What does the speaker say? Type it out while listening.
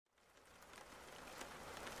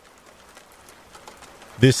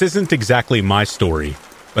This isn't exactly my story,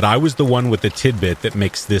 but I was the one with the tidbit that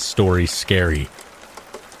makes this story scary.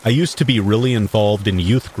 I used to be really involved in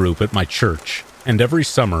youth group at my church, and every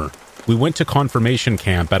summer, we went to confirmation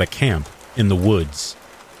camp at a camp in the woods.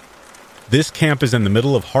 This camp is in the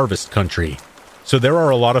middle of harvest country, so there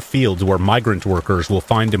are a lot of fields where migrant workers will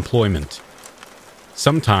find employment.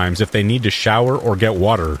 Sometimes, if they need to shower or get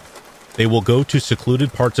water, they will go to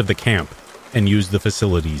secluded parts of the camp and use the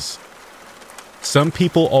facilities. Some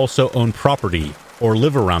people also own property or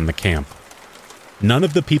live around the camp. None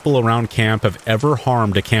of the people around camp have ever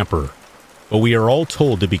harmed a camper, but we are all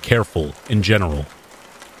told to be careful in general.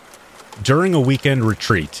 During a weekend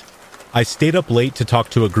retreat, I stayed up late to talk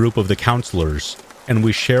to a group of the counselors, and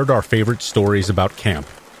we shared our favorite stories about camp.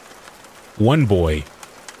 One boy,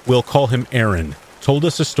 we'll call him Aaron, told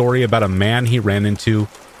us a story about a man he ran into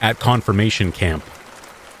at confirmation camp.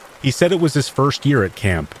 He said it was his first year at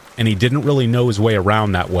camp, and he didn't really know his way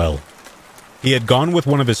around that well. He had gone with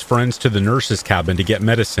one of his friends to the nurse's cabin to get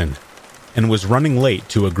medicine, and was running late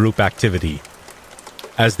to a group activity.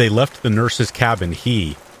 As they left the nurse's cabin,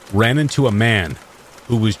 he ran into a man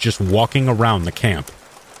who was just walking around the camp.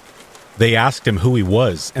 They asked him who he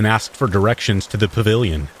was and asked for directions to the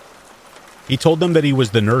pavilion. He told them that he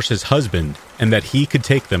was the nurse's husband and that he could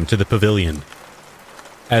take them to the pavilion.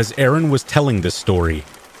 As Aaron was telling this story,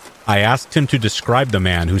 I asked him to describe the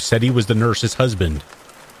man who said he was the nurse's husband,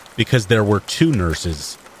 because there were two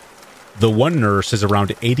nurses. The one nurse is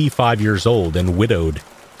around 85 years old and widowed,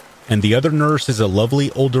 and the other nurse is a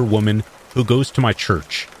lovely older woman who goes to my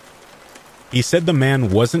church. He said the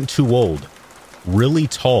man wasn't too old, really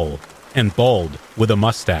tall, and bald with a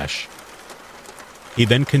mustache. He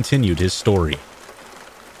then continued his story.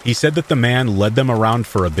 He said that the man led them around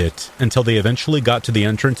for a bit until they eventually got to the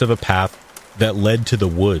entrance of a path that led to the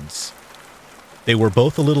woods. They were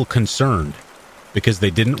both a little concerned because they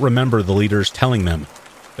didn't remember the leaders telling them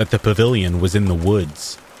that the pavilion was in the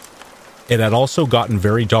woods. It had also gotten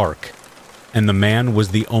very dark, and the man was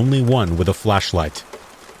the only one with a flashlight.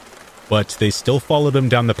 But they still followed him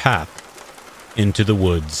down the path, into the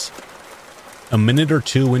woods. A minute or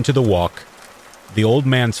two into the walk, the old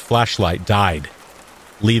man's flashlight died,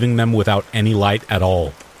 leaving them without any light at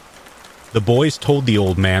all. The boys told the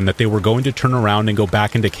old man that they were going to turn around and go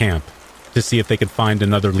back into camp to see if they could find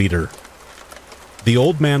another leader. The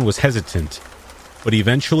old man was hesitant, but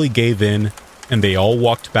eventually gave in, and they all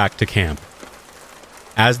walked back to camp.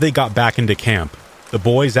 As they got back into camp, the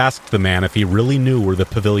boys asked the man if he really knew where the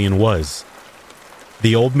pavilion was.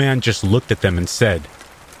 The old man just looked at them and said,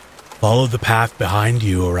 "Follow the path behind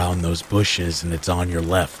you around those bushes and it's on your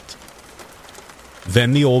left."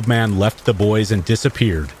 Then the old man left the boys and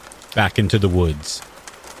disappeared back into the woods.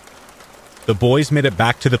 The boys made it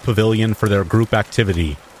back to the pavilion for their group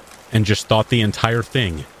activity and just thought the entire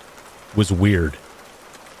thing was weird.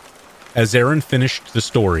 As Aaron finished the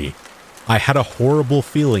story, I had a horrible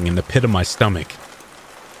feeling in the pit of my stomach.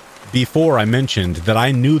 Before, I mentioned that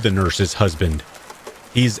I knew the nurse's husband.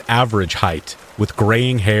 He's average height, with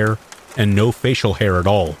graying hair and no facial hair at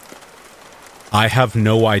all. I have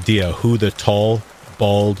no idea who the tall,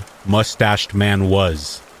 bald, mustached man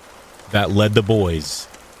was that led the boys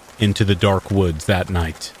into the dark woods that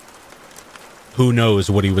night. Who knows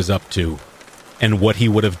what he was up to, and what he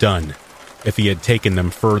would have done if he had taken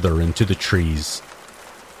them further into the trees.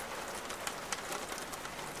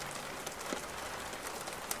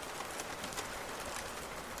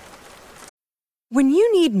 When you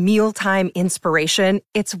need mealtime inspiration,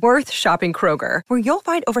 it's worth shopping Kroger, where you'll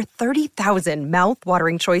find over 30,000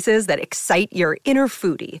 mouth-watering choices that excite your inner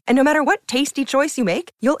foodie. And no matter what tasty choice you make,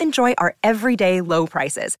 you'll enjoy our everyday low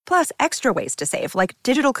prices, plus extra ways to save, like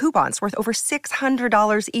digital coupons worth over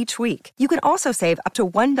 $600 each week. You can also save up to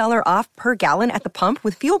 $1 off per gallon at the pump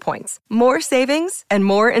with fuel points. More savings and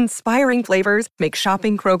more inspiring flavors make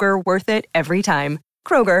shopping Kroger worth it every time.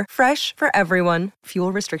 Kroger, fresh for everyone.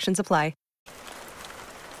 Fuel restrictions apply.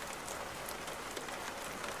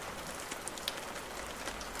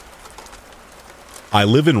 I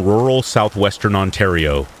live in rural southwestern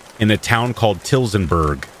Ontario, in a town called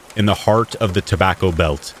Tillsonburg, in the heart of the Tobacco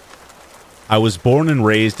Belt. I was born and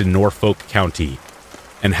raised in Norfolk County,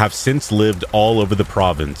 and have since lived all over the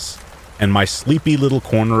province, and my sleepy little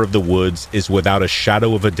corner of the woods is without a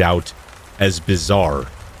shadow of a doubt as bizarre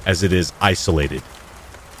as it is isolated.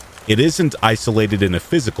 It isn't isolated in a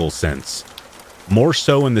physical sense, more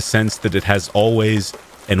so in the sense that it has always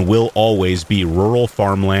and will always be rural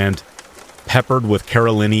farmland peppered with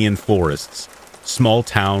Carolinian forests, small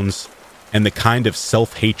towns, and the kind of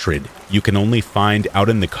self-hatred you can only find out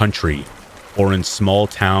in the country or in small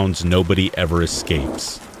towns nobody ever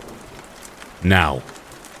escapes. Now,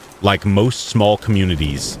 Like most small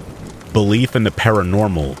communities, belief in the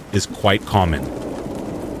paranormal is quite common.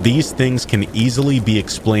 These things can easily be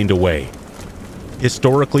explained away.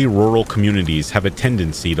 Historically, rural communities have a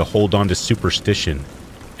tendency to hold on to superstition,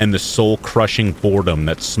 and the soul-crushing boredom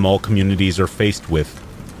that small communities are faced with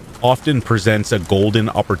often presents a golden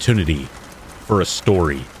opportunity for a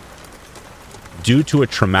story. Due to a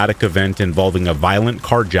traumatic event involving a violent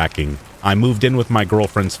carjacking, I moved in with my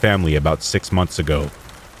girlfriend's family about 6 months ago.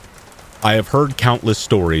 I have heard countless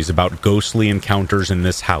stories about ghostly encounters in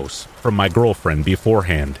this house from my girlfriend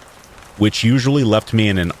beforehand, which usually left me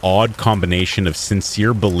in an odd combination of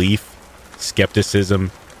sincere belief,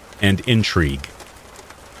 skepticism, and intrigue.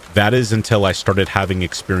 That is until I started having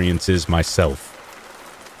experiences myself.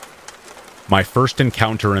 My first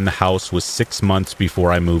encounter in the house was 6 months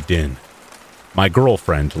before I moved in. My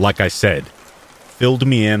girlfriend, like I said, filled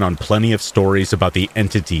me in on plenty of stories about the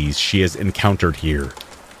entities she has encountered here,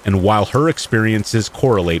 and while her experiences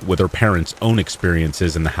correlate with her parents' own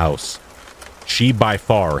experiences in the house, she by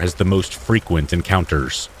far has the most frequent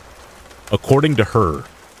encounters. According to her,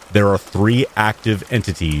 there are 3 active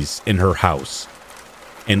entities in her house: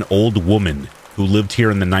 an old woman who lived here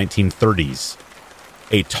in the 1930s,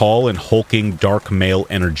 a tall and hulking dark male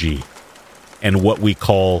energy, and what we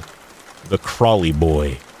call the Crawley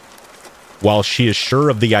Boy. While she is sure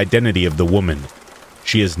of the identity of the woman,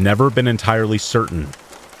 she has never been entirely certain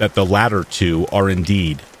that the latter 2 are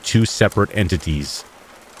indeed 2 separate entities.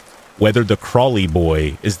 Whether the Crawley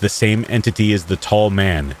Boy is the same entity as the tall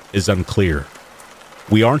man is unclear.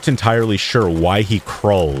 We aren't entirely sure why he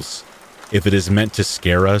crawls, if it is meant to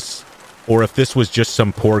scare us, or if this was just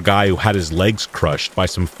some poor guy who had his legs crushed by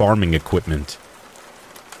some farming equipment.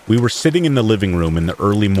 We were sitting in the living room in the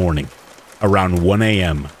early morning, around 1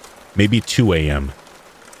 a.m., maybe 2 a.m.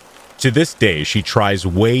 To this day, she tries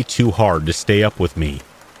way too hard to stay up with me.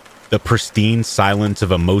 The pristine silence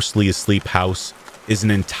of a mostly asleep house is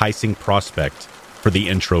an enticing prospect for the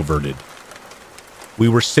introverted. We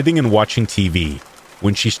were sitting and watching TV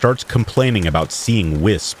when she starts complaining about seeing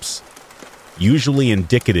wisps, usually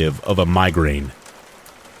indicative of a migraine.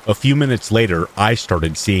 A few minutes later, I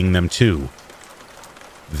started seeing them too.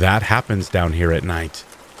 "That happens down here at night,"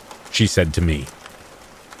 she said to me.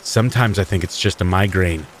 "Sometimes I think it's just a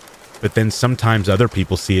migraine, but then sometimes other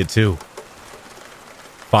people see it too."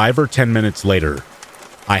 5 or 10 minutes later,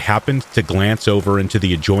 I happened to glance over into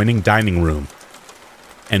the adjoining dining room,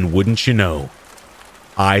 and wouldn't you know,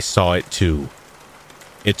 I saw it too.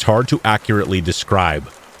 It's hard to accurately describe,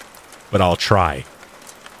 but I'll try.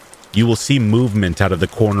 You will see movement out of the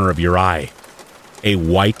corner of your eye. A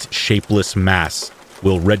white, shapeless mass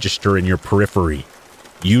will register in your periphery,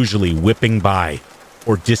 usually whipping by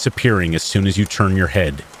or disappearing as soon as you turn your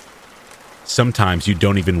head. Sometimes you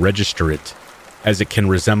don't even register it, as it can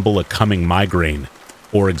resemble a coming migraine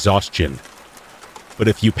or exhaustion. But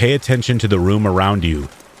if you pay attention to the room around you,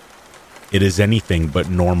 it is anything but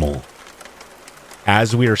normal.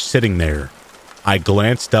 As we are sitting there, I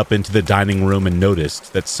glanced up into the dining room and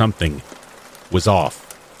noticed that something was off.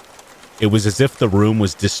 It was as if the room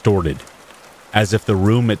was distorted, as if the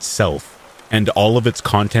room itself and all of its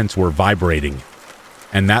contents were vibrating,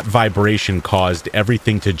 and that vibration caused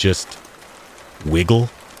everything to just wiggle.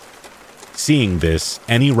 Seeing this,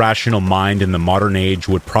 any rational mind in the modern age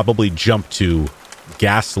would probably jump to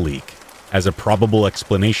gas leak as a probable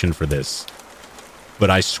explanation for this. But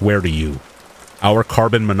I swear to you, our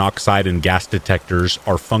carbon monoxide and gas detectors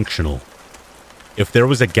are functional. If there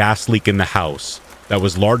was a gas leak in the house that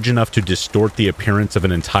was large enough to distort the appearance of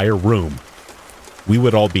an entire room, we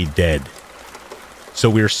would all be dead. So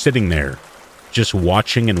we're sitting there, just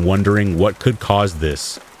watching and wondering what could cause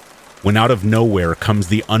this, when out of nowhere comes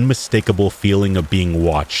the unmistakable feeling of being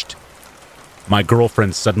watched. My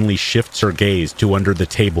girlfriend suddenly shifts her gaze to under the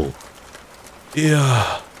table.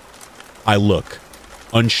 Ugh. I look,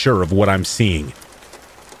 unsure of what I'm seeing.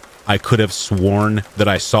 I could have sworn that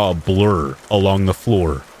I saw a blur along the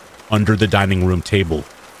floor, under the dining room table.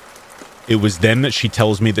 It was then that she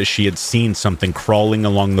tells me that she had seen something crawling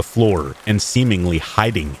along the floor and seemingly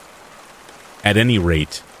hiding. At any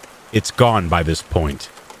rate, it's gone by this point,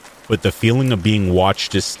 but the feeling of being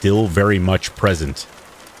watched is still very much present.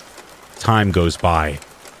 Time goes by,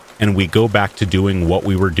 and we go back to doing what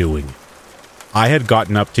we were doing. I had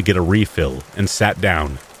gotten up to get a refill and sat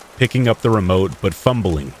down, picking up the remote but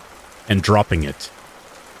fumbling and dropping it.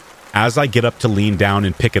 As I get up to lean down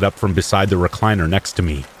and pick it up from beside the recliner next to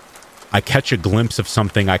me, I catch a glimpse of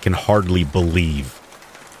something I can hardly believe.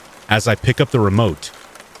 As I pick up the remote,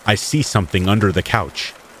 I see something under the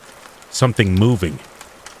couch. Something moving.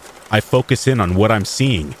 I focus in on what I'm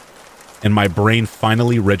seeing, and my brain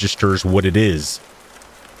finally registers what it is.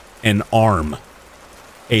 An arm.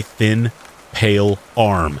 A thin, pale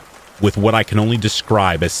arm with what I can only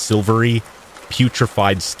describe as silvery,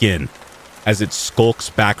 putrefied skin as it skulks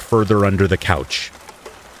back further under the couch.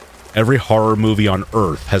 Every horror movie on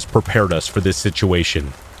Earth has prepared us for this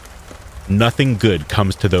situation. Nothing good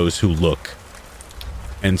comes to those who look.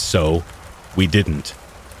 And so, we didn't.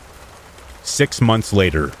 6 months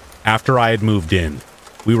later, after I had moved in,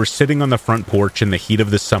 we were sitting on the front porch in the heat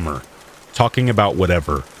of the summer, talking about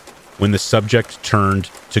whatever, when the subject turned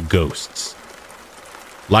to ghosts.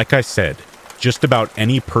 Like I said, just about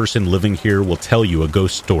any person living here will tell you a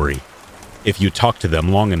ghost story, if you talk to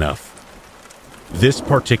them long enough. This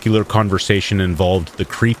particular conversation involved the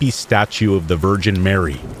creepy statue of the Virgin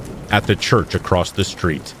Mary at the church across the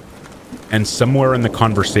street. And somewhere in the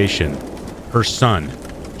conversation, her son,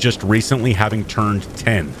 just recently having turned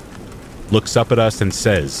 10, looks up at us and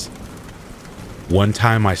says, "One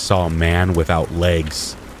time I saw a man without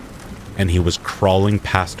legs, and he was crawling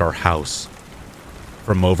past our house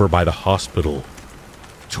from over by the hospital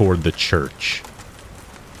toward the church."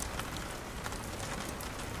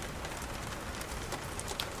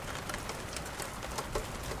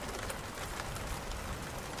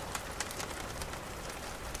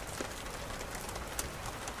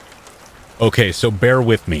 Okay, so bear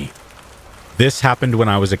with me. This happened when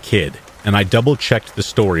I was a kid, and I double-checked the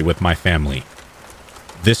story with my family.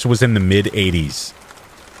 This was in the mid-'80s.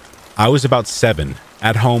 I was about 7,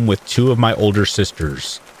 at home with 2 of my older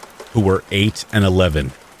sisters, who were 8 and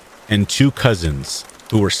 11, and 2 cousins,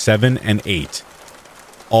 who were 7 and 8.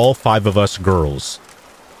 All 5 of us girls.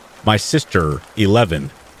 My sister, 11,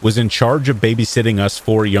 was in charge of babysitting us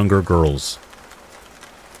 4 younger girls.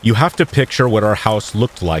 You have to picture what our house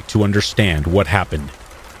looked like to understand what happened.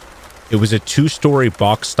 It was a 2-story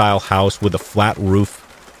box-style house with a flat roof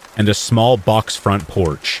and a small box front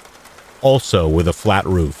porch, also with a flat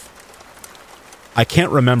roof. I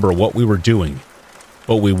can't remember what we were doing,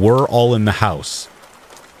 but we were all in the house.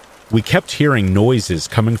 We kept hearing noises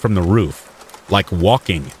coming from the roof, like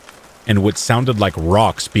walking, and what sounded like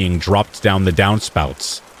rocks being dropped down the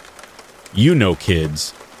downspouts. You know,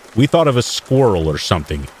 kids, we thought of a squirrel or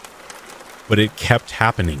something, but it kept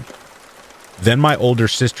happening. Then my older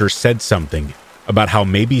sister said something about how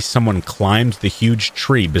maybe someone climbed the huge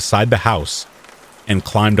tree beside the house and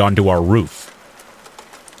climbed onto our roof.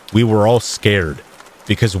 We were all scared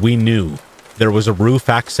because we knew there was a roof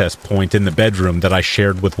access point in the bedroom that I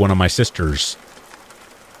shared with one of my sisters.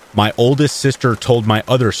 My oldest sister told my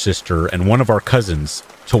other sister and one of our cousins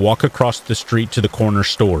to walk across the street to the corner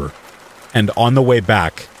store, and on the way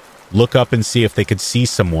back, look up and see if they could see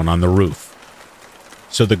someone on the roof.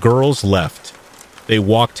 So the girls left. They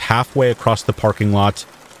walked halfway across the parking lot,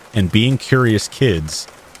 and being curious kids,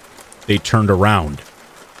 they turned around,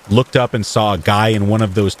 looked up and saw a guy in one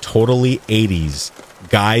of those totally 80s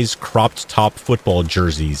guys' cropped top football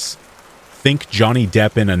jerseys. Think Johnny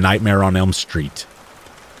Depp in A Nightmare on Elm Street.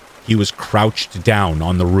 He was crouched down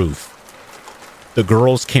on the roof. The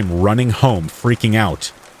girls came running home, freaking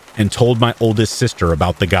out, and told my oldest sister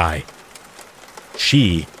about the guy.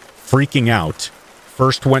 She, freaking out,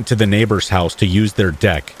 first went to the neighbor's house to use their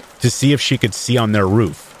deck to see if she could see on their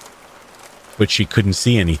roof. But she couldn't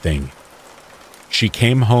see anything. She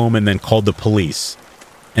came home and then called the police,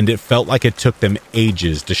 and it felt like it took them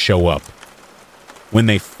ages to show up. When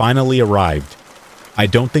they finally arrived, I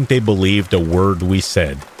don't think they believed a word we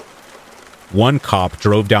said. One cop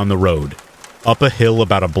drove down the road, up a hill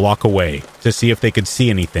about a block away, to see if they could see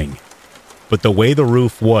anything. But the way the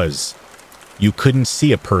roof was, you couldn't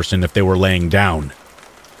see a person if they were laying down.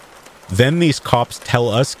 Then these cops tell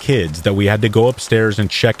us kids that we had to go upstairs and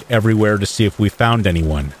check everywhere to see if we found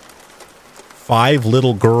anyone. 5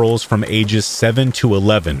 little girls from ages 7 to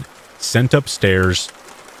 11 sent upstairs,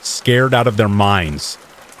 scared out of their minds,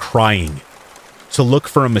 crying, to look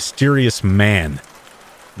for a mysterious man.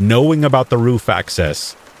 Knowing about the roof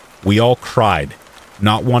access, we all cried,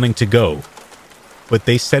 not wanting to go, but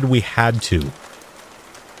they said we had to.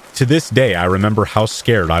 To this day, I remember how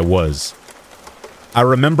scared I was. I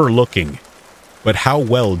remember looking, but how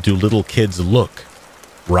well do little kids look,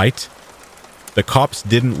 right? The cops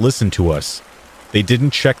didn't listen to us. They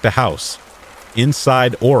didn't check the house,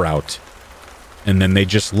 inside or out, and then they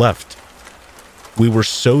just left. We were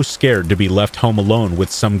so scared to be left home alone with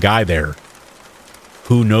some guy there.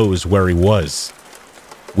 Who knows where he was?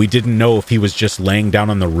 We didn't know if he was just laying down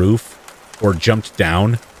on the roof, or jumped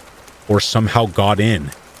down, or somehow got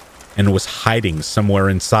in, and was hiding somewhere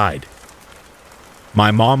inside.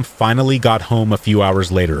 My mom finally got home a few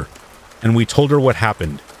hours later, and we told her what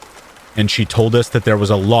happened. and she told us that there was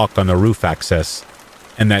a lock on the roof access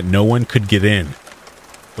and that no one could get in.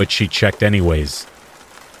 But she checked anyways.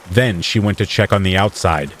 Then she went to check on the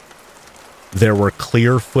outside. There were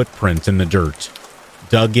clear footprints in the dirt,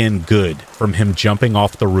 dug in good from him jumping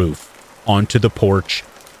off the roof, onto the porch,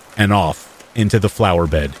 and off into the flower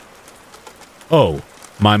bed. Oh,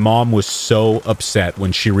 my mom was so upset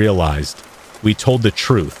when she realized we told the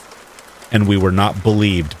truth and we were not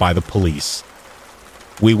believed by the police.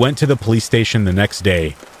 We went to the police station the next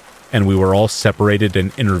day and we were all separated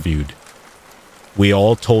and interviewed. We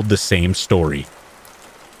all told the same story.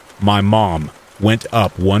 My mom went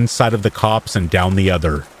up one side of the cops and down the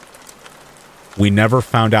other. We never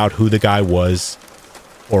found out who the guy was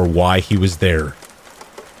or why he was there.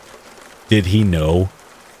 Did he know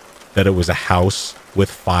that it was a house with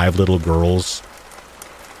 5 little girls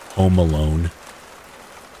home alone?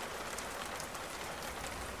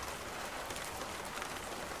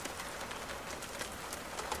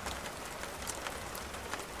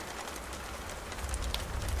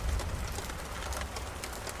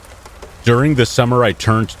 During the summer I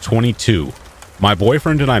turned 22, my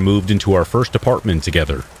boyfriend and I moved into our first apartment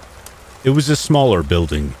together. It was a smaller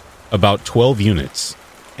building, about 12 units,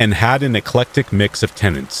 and had an eclectic mix of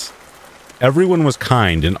tenants. Everyone was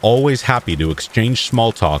kind and always happy to exchange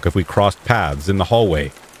small talk if we crossed paths in the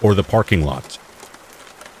hallway or the parking lot.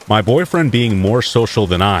 My boyfriend, being more social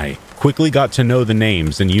than I, quickly got to know the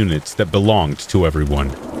names and units that belonged to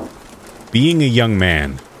everyone. Being a young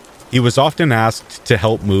man, he was often asked to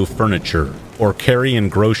help move furniture or carry in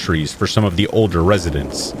groceries for some of the older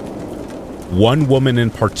residents. One woman in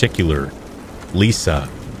particular, Lisa,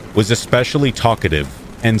 was especially talkative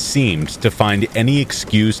and seemed to find any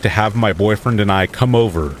excuse to have my boyfriend and I come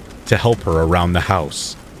over to help her around the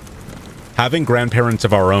house. Having grandparents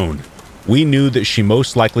of our own, we knew that she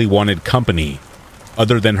most likely wanted company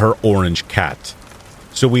other than her orange cat,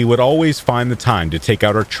 so we would always find the time to take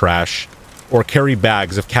out our trash or carry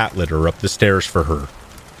bags of cat litter up the stairs for her.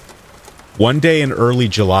 One day in early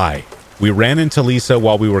July, we ran into Lisa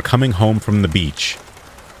while we were coming home from the beach.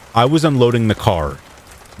 I was unloading the car,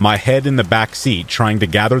 my head in the back seat trying to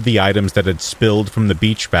gather the items that had spilled from the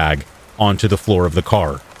beach bag onto the floor of the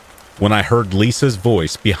car, when I heard Lisa's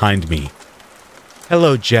voice behind me.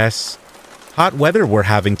 "Hello, Jess. Hot weather we're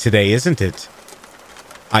having today, isn't it?"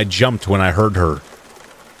 I jumped when I heard her.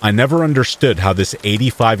 I never understood how this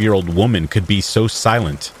 85-year-old woman could be so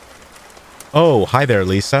silent. "Oh, hi there,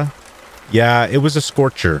 Lisa. Yeah, it was a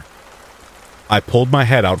scorcher." I pulled my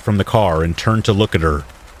head out from the car and turned to look at her.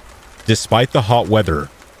 Despite the hot weather,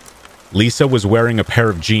 Lisa was wearing a pair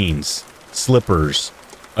of jeans, slippers,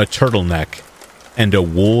 a turtleneck, and a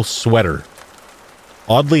wool sweater.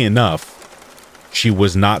 Oddly enough, she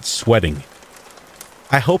was not sweating.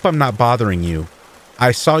 "I hope I'm not bothering you.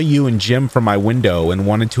 I saw you and Jim from my window and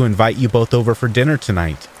wanted to invite you both over for dinner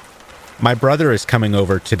tonight. My brother is coming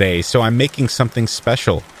over today, so I'm making something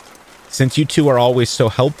special. Since you two are always so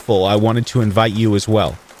helpful, I wanted to invite you as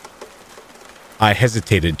well." I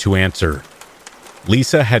hesitated to answer.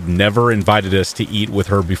 Lisa had never invited us to eat with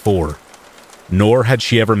her before, nor had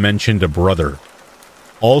she ever mentioned a brother.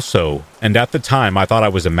 Also, and at the time I thought I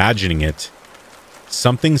was imagining it,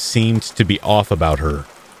 something seemed to be off about her.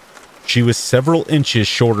 She was several inches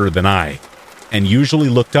shorter than I, and usually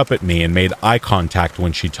looked up at me and made eye contact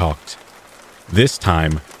when she talked. This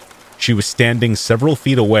time, she was standing several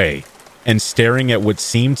feet away and staring at what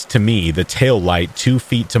seemed to me the tail light 2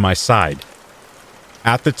 feet to my side.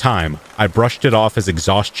 At the time, I brushed it off as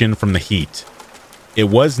exhaustion from the heat. It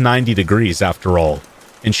was 90 degrees after all,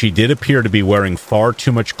 and she did appear to be wearing far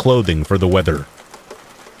too much clothing for the weather.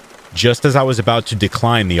 Just as I was about to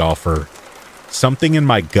decline the offer, something in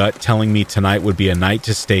my gut telling me tonight would be a night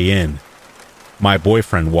to stay in, my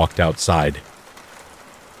boyfriend walked outside.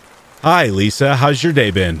 "Hi, Lisa, how's your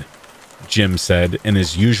day been?" Jim said in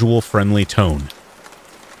his usual friendly tone.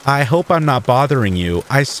 "I hope I'm not bothering you.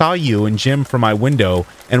 I saw you and Jim from my window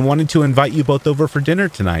and wanted to invite you both over for dinner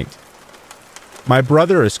tonight. My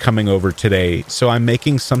brother is coming over today, so I'm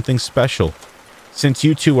making something special. Since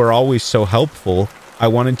you two are always so helpful, I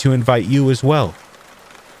wanted to invite you as well,"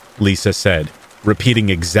 Lisa said, repeating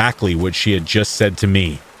exactly what she had just said to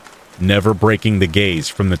me, never breaking the gaze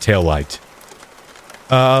from the taillight.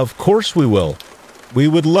 Of course we will. We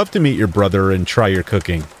would love to meet your brother and try your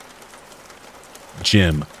cooking."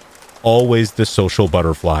 Jim, always the social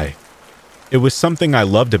butterfly. It was something I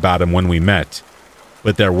loved about him when we met,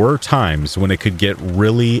 but there were times when it could get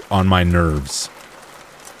really on my nerves.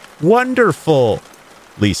 "Wonderful,"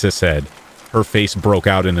 Lisa said. Her face broke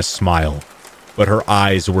out in a smile, but her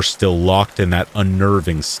eyes were still locked in that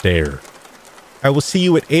unnerving stare. I will see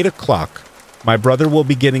you at 8 o'clock. My brother will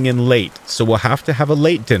be getting in late, so we'll have to have a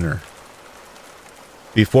late dinner."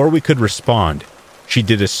 Before we could respond, she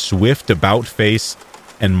did a swift about-face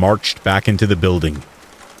and marched back into the building.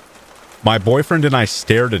 My boyfriend and I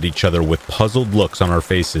stared at each other with puzzled looks on our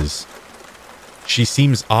faces. "She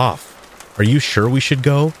seems off. Are you sure we should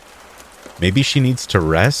go? Maybe she needs to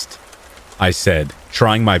rest?" I said,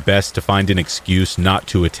 trying my best to find an excuse not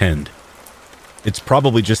to attend. "It's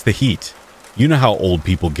probably just the heat. You know how old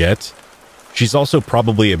people get. She's also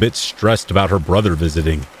probably a bit stressed about her brother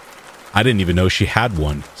visiting. I didn't even know she had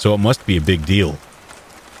one, so it must be a big deal."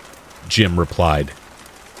 Jim replied,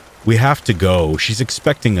 "We have to go. She's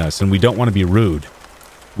expecting us, and we don't want to be rude.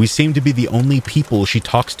 We seem to be the only people she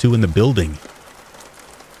talks to in the building."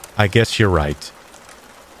 I guess you're right.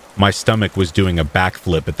 My stomach was doing a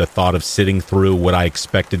backflip at the thought of sitting through what I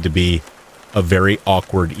expected to be a very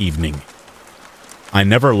awkward evening. I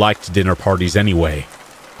never liked dinner parties anyway,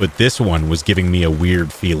 but this one was giving me a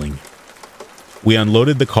weird feeling. We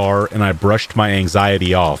unloaded the car and I brushed my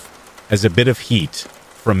anxiety off as a bit of heat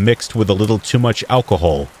from mixed with a little too much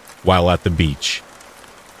alcohol while at the beach.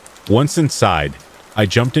 Once inside, I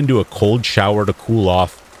jumped into a cold shower to cool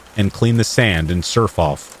off and clean the sand and surf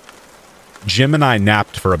off. Jim and I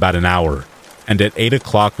napped for about an hour, and at 8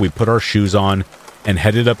 o'clock we put our shoes on and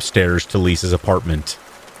headed upstairs to Lisa's apartment.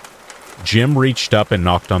 Jim reached up and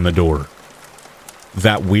knocked on the door.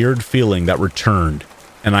 That weird feeling that returned,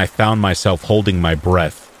 and I found myself holding my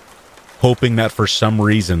breath, hoping that for some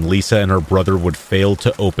reason Lisa and her brother would fail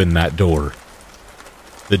to open that door.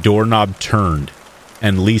 The doorknob turned,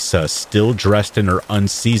 and Lisa, still dressed in her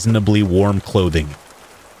unseasonably warm clothing.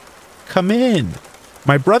 "Come in.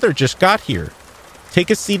 My brother just got here. Take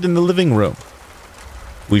a seat in the living room."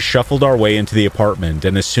 We shuffled our way into the apartment,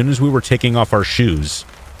 and as soon as we were taking off our shoes,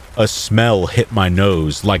 a smell hit my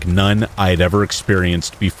nose like none I had ever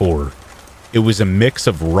experienced before. It was a mix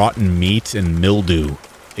of rotten meat and mildew,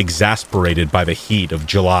 exasperated by the heat of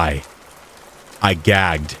July. I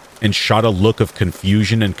gagged and shot a look of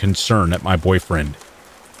confusion and concern at my boyfriend.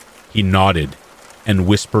 He nodded and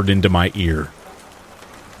whispered into my ear,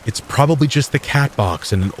 "It's probably just the cat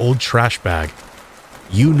box and an old trash bag.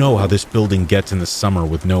 You know how this building gets in the summer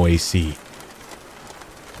with no AC."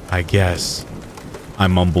 "I guess," I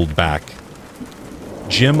mumbled back.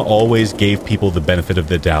 Jim always gave people the benefit of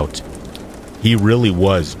the doubt. He really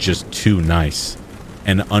was just too nice,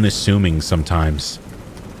 and unassuming sometimes.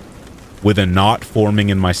 With a knot forming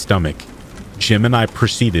in my stomach, Jim and I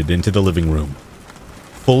proceeded into the living room,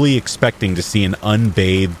 fully expecting to see an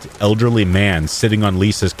unbathed, elderly man sitting on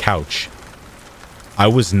Lisa's couch. I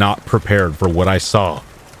was not prepared for what I saw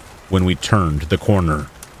when we turned the corner.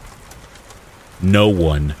 No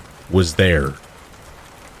one was there.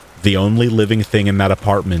 The only living thing in that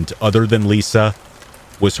apartment other than Lisa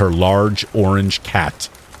was her large orange cat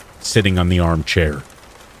sitting on the armchair.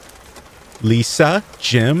 "Lisa,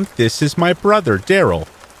 Jim, this is my brother, Daryl,"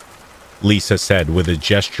 Lisa said with a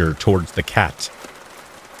gesture towards the cat.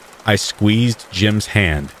 I squeezed Jim's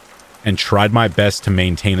hand and tried my best to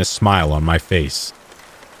maintain a smile on my face.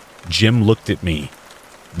 Jim looked at me.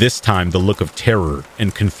 This time the look of terror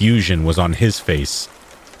and confusion was on his face.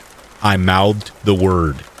 I mouthed the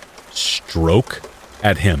word, "stroke,"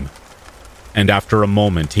 at him, and after a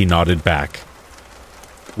moment he nodded back.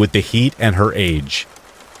 With the heat and her age,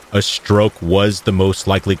 a stroke was the most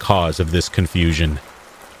likely cause of this confusion.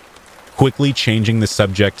 Quickly changing the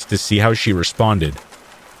subject to see how she responded,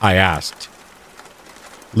 I asked,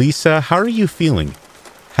 "Lisa, how are you feeling?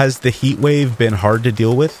 Has the heat wave been hard to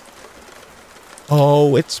deal with?"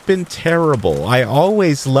 "Oh, it's been terrible. I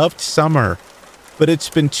always loved summer, but it's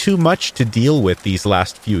been too much to deal with these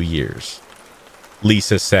last few years,"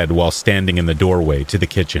 Lisa said while standing in the doorway to the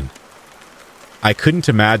kitchen. I couldn't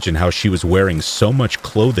imagine how she was wearing so much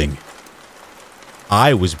clothing.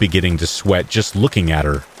 I was beginning to sweat just looking at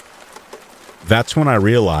her. That's when I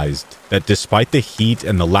realized that despite the heat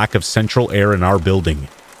and the lack of central air in our building,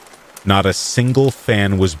 not a single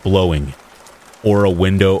fan was blowing or a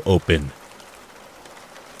window open.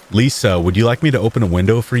 "Lisa, would you like me to open a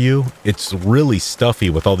window for you? It's really stuffy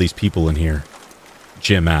with all these people in here,"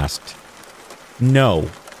 Jim asked. "No,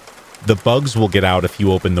 the bugs will get out if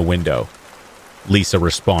you open the window," Lisa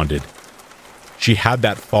responded. She had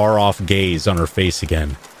that far-off gaze on her face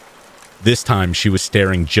again. This time she was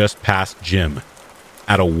staring just past Jim,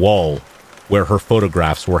 at a wall where her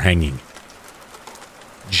photographs were hanging.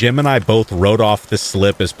 Jim and I both wrote off the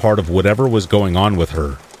slip as part of whatever was going on with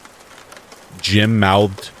her. Jim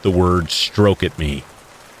mouthed the word "stroke" at me,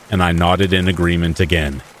 and I nodded in agreement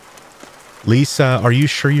again. "Lisa, are you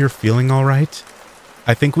sure you're feeling all right?"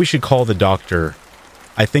 I think we should call the doctor.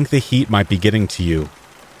 I think the heat might be getting to you,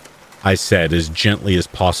 I said as gently as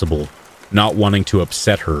possible, not wanting to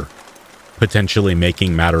upset her, potentially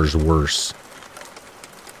making matters worse.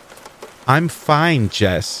 I'm fine,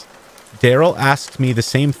 Jess. Daryl asked me the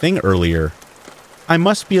same thing earlier. I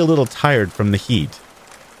must be a little tired from the heat.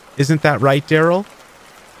 Isn't that right, Daryl?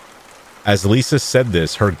 As Lisa said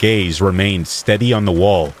this, her gaze remained steady on the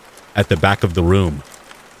wall at the back of the room.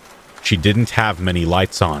 She didn't have many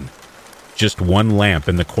lights on, just one lamp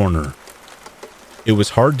in the corner. It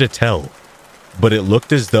was hard to tell, but it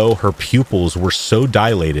looked as though her pupils were so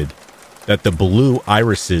dilated that the blue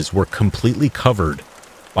irises were completely covered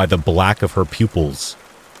by the black of her pupils.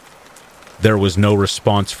 There was no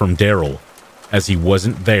response from Daryl, as he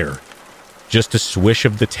wasn't there, just a swish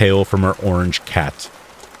of the tail from her orange cat.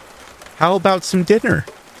 How about some dinner?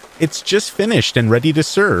 It's just finished and ready to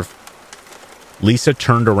serve. Lisa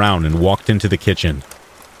turned around and walked into the kitchen.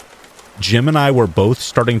 Jim and I were both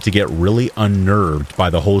starting to get really unnerved by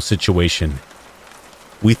the whole situation.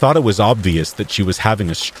 We thought it was obvious that she was having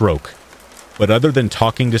a stroke, but other than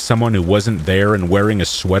talking to someone who wasn't there and wearing a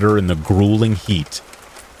sweater in the grueling heat,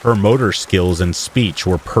 her motor skills and speech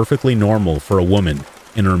were perfectly normal for a woman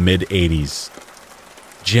in her mid-80s.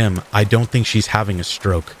 Jim, I don't think she's having a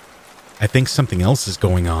stroke. I think something else is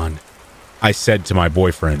going on, I said to my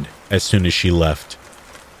boyfriend as soon as she left.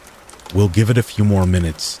 We'll give it a few more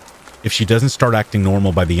minutes. If she doesn't start acting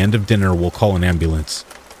normal by the end of dinner, we'll call an ambulance,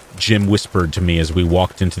 Jim whispered to me as we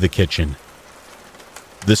walked into the kitchen.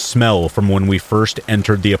 The smell from when we first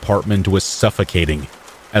entered the apartment was suffocating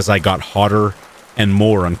as I got hotter and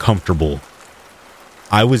more uncomfortable.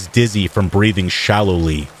 I was dizzy from breathing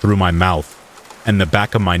shallowly through my mouth, and the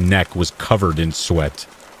back of my neck was covered in sweat.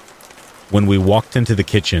 When we walked into the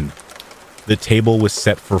kitchen, the table was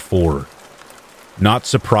set for 4. Not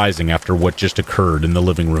surprising after what just occurred in the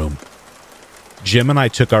living room. Jim and I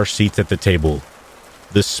took our seats at the table.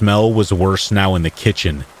 The smell was worse now in the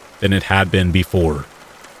kitchen than it had been before.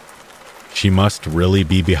 She must really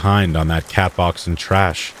be behind on that cat box and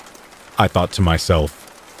trash, I thought to myself.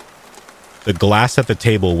 The glass at the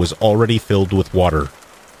table was already filled with water.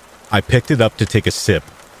 I picked it up to take a sip,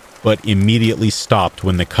 but immediately stopped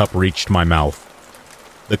when the cup reached my mouth.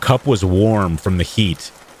 The cup was warm from the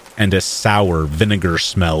heat, and a sour vinegar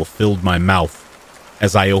smell filled my mouth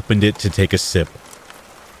as I opened it to take a sip.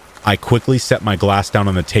 I quickly set my glass down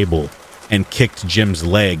on the table and kicked Jim's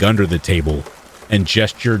leg under the table and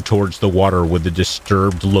gestured towards the water with a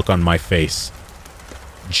disturbed look on my face.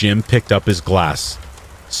 Jim picked up his glass,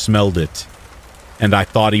 smelled it, and I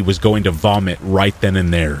thought he was going to vomit right then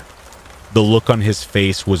and there. The look on his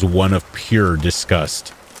face was one of pure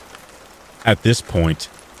disgust. At this point,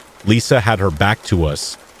 Lisa had her back to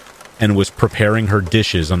us and was preparing her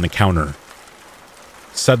dishes on the counter.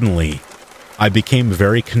 Suddenly, I became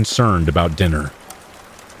very concerned about dinner.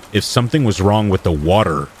 If something was wrong with the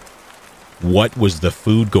water, what was the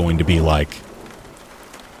food going to be like?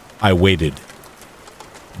 I waited.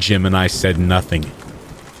 Jim and I said nothing,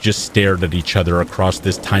 just stared at each other across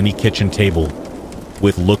this tiny kitchen table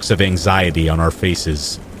with looks of anxiety on our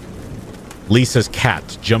faces. Lisa's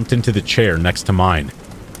cat jumped into the chair next to mine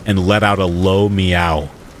and let out a low meow.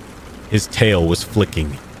 His tail was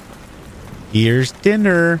flicking. Here's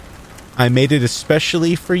dinner. I made it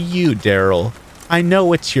especially for you, Daryl. I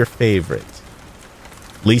know it's your favorite.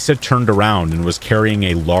 Lisa turned around and was carrying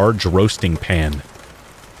a large roasting pan.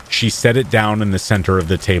 She set it down in the center of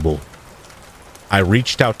the table. I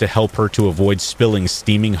reached out to help her to avoid spilling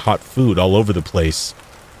steaming hot food all over the place,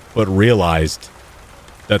 but realized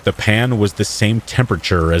that the pan was the same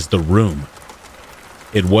temperature as the room.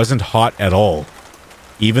 It wasn't hot at all,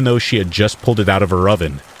 even though she had just pulled it out of her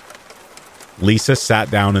oven. Lisa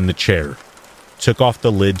sat down in the chair, took off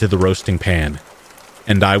the lid to the roasting pan,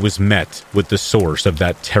 and I was met with the source of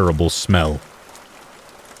that terrible smell.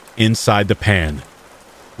 Inside the pan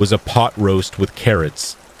was a pot roast with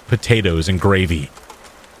carrots, potatoes, and gravy,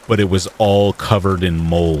 but it was all covered in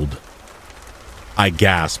mold. I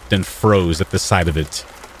gasped and froze at the sight of it.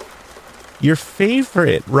 Your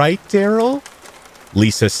favorite, right, Daryl?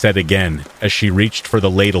 Lisa said again as she reached for the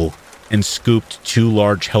ladle and scooped 2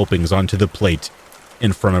 large helpings onto the plate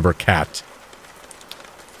in front of her cat.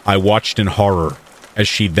 I watched in horror as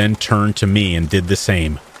she then turned to me and did the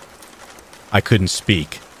same. I couldn't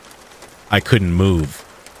speak. I couldn't move.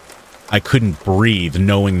 I couldn't breathe,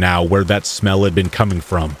 knowing now where that smell had been coming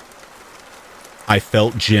from. I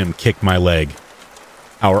felt Jim kick my leg.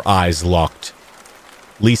 Our eyes locked.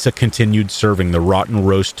 Lisa continued serving the rotten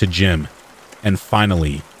roast to Jim, and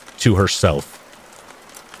finally to herself.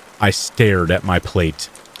 I stared at my plate.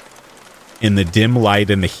 In the dim light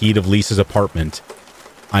and the heat of Lisa's apartment,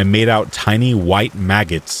 I made out tiny white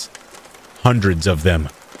maggots, hundreds of them,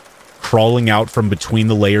 crawling out from between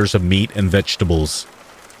the layers of meat and vegetables.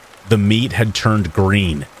 The meat had turned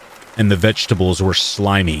green, and the vegetables were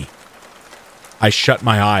slimy. I shut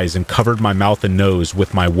my eyes and covered my mouth and nose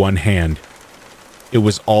with my one hand. It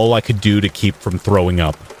was all I could do to keep from throwing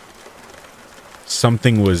up.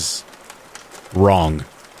 Something was wrong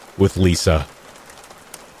with Lisa.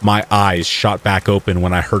 My eyes shot back open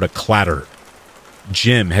when I heard a clatter.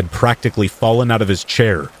 Jim had practically fallen out of his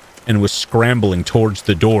chair and was scrambling towards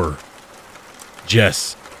the door.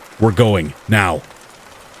 "Jess, we're going, now,"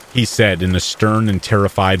 he said in a stern and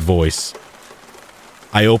terrified voice.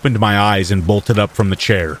 I opened my eyes and bolted up from the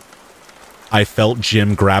chair. I felt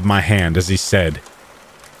Jim grab my hand as he said,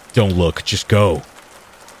 "Don't look, just go."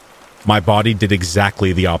 My body did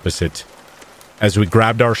exactly the opposite. As we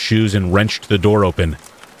grabbed our shoes and wrenched the door open,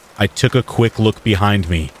 I took a quick look behind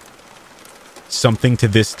me. Something to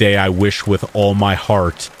this day I wish with all my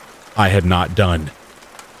heart I had not done.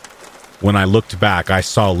 When I looked back, I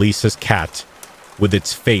saw Lisa's cat, with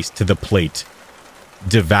its face to the plate,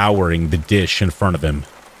 devouring the dish in front of him.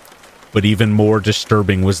 But even more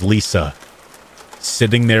disturbing was Lisa,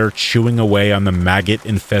 sitting there chewing away on the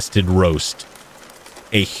maggot-infested roast,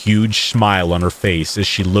 a huge smile on her face as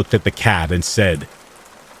she looked at the cat and said,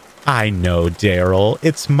 "I know, Daryl,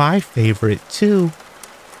 it's my favorite too,"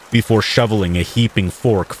 before shoveling a heaping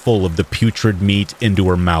fork full of the putrid meat into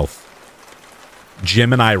her mouth.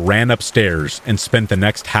 Jim and I ran upstairs and spent the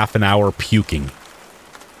next half an hour puking.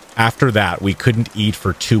 After that, we couldn't eat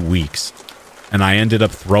for 2 weeks, and I ended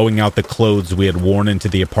up throwing out the clothes we had worn into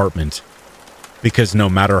the apartment, because no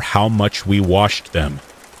matter how much we washed them,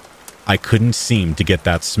 I couldn't seem to get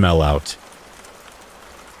that smell out.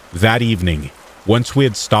 That evening, once we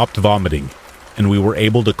had stopped vomiting, and we were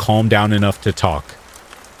able to calm down enough to talk,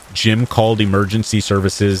 Jim called emergency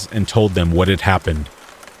services and told them what had happened.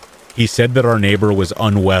 He said that our neighbor was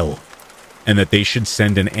unwell, and that they should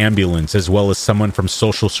send an ambulance as well as someone from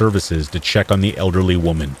social services to check on the elderly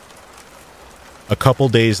woman. A couple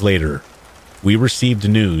days later, we received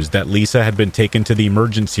news that Lisa had been taken to the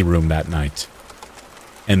emergency room that night,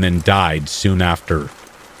 and then died soon after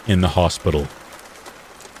in the hospital.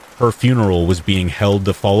 Her funeral was being held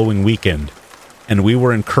the following weekend, and we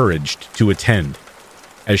were encouraged to attend,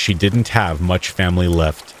 as she didn't have much family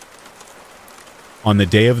left. On the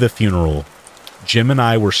day of the funeral, Jim and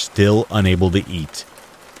I were still unable to eat.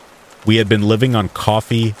 We had been living on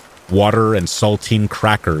coffee, water, and saltine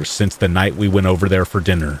crackers since the night we went over there for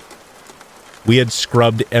dinner. We had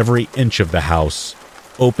scrubbed every inch of the house,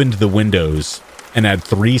 opened the windows, and had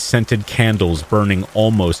 3 scented candles burning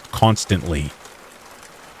almost constantly.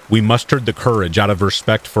 We mustered the courage out of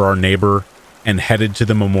respect for our neighbor and headed to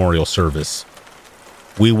the memorial service.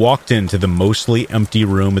 We walked into the mostly empty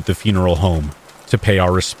room at the funeral home to pay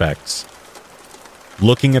our respects.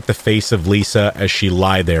 Looking at the face of Lisa as she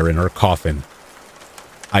lay there in her coffin,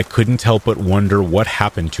 I couldn't help but wonder what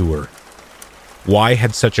happened to her. Why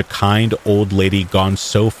had such a kind old lady gone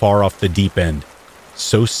so far off the deep end,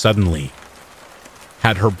 so suddenly?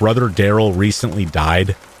 Had her brother Daryl recently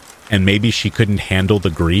died, and maybe she couldn't handle the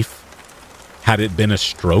grief? Had it been a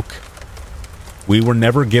stroke? We were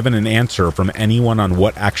never given an answer from anyone on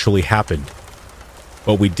what actually happened,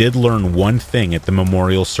 but we did learn one thing at the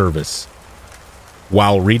memorial service.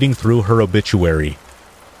 While reading through her obituary,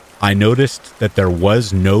 I noticed that there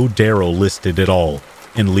was no Daryl listed at all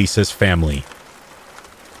in Lisa's family.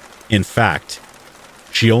 In fact,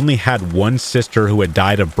 she only had one sister who had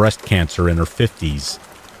died of breast cancer in her 50s,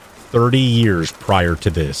 30 years prior to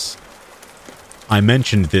this. I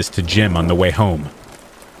mentioned this to Jim on the way home,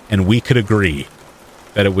 and we could agree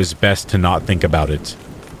that it was best to not think about it.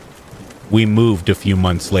 We moved a few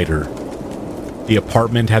months later. The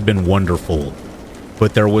apartment had been wonderful,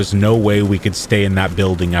 but there was no way we could stay in that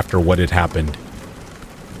building after what had happened.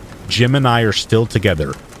 Jim and I are still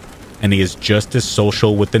together, and he is just as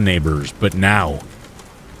social with the neighbors, but now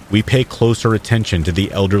we pay closer attention to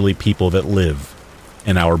the elderly people that live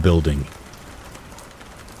in our building.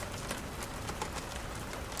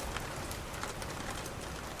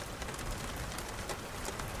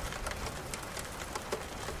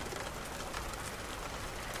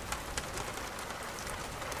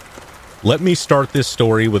 Let me start this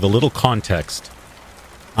story with a little context.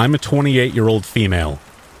 I'm a 28-year-old female.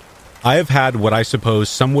 I have had what I suppose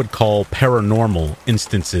some would call paranormal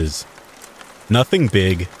instances. Nothing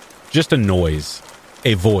big, just a noise,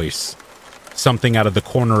 a voice, something out of the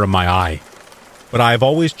corner of my eye. But I have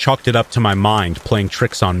always chalked it up to my mind playing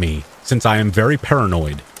tricks on me, since I am very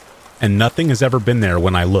paranoid, and nothing has ever been there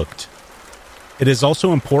when I looked. It is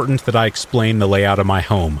also important that I explain the layout of my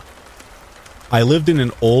home. I lived in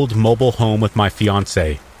an old mobile home with my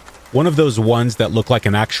fiancé, one of those ones that look like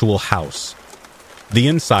an actual house. The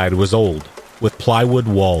inside was old, with plywood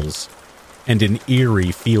walls, and an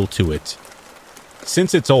eerie feel to it.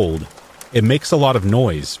 Since it's old, it makes a lot of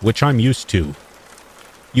noise, which I'm used to.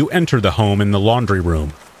 You enter the home in the laundry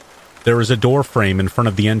room. There is a door frame in front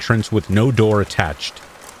of the entrance with no door attached.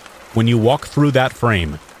 When you walk through that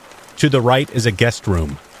frame, to the right is a guest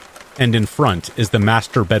room, and in front is the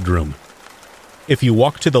master bedroom. If you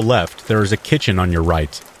walk to the left, there is a kitchen on your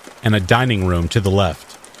right, and a dining room to the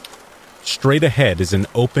left. Straight ahead is an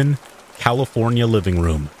open, California living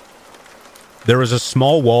room. There is a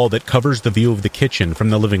small wall that covers the view of the kitchen from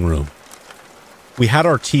the living room. We had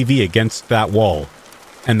our TV against that wall,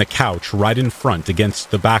 and the couch right in front against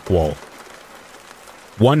the back wall.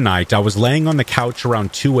 One night, I was laying on the couch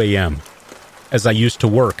around 2 a.m., as I used to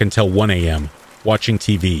work until 1 a.m., watching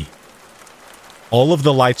TV. All of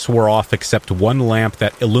the lights were off except one lamp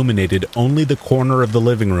that illuminated only the corner of the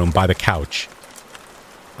living room by the couch.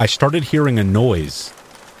 I started hearing a noise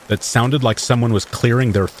that sounded like someone was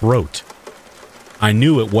clearing their throat. I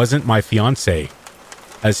knew it wasn't my fiancé,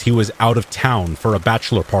 as he was out of town for a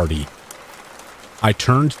bachelor party. I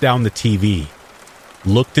turned down the TV,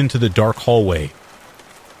 looked into the dark hallway,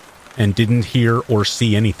 and didn't hear or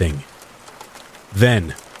see anything.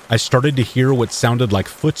 Then, I started to hear what sounded like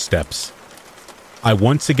footsteps. I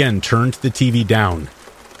once again turned the TV down,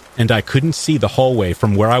 and I couldn't see the hallway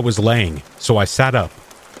from where I was laying, so I sat up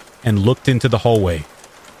and looked into the hallway.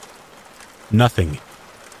 Nothing.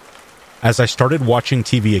 As I started watching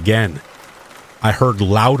TV again, I heard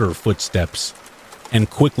louder footsteps and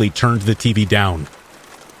quickly turned the TV down.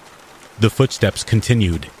 The footsteps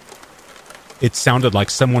continued. It sounded like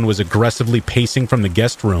someone was aggressively pacing from the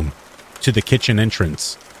guest room to the kitchen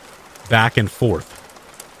entrance, back and forth.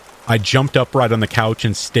 I jumped upright on the couch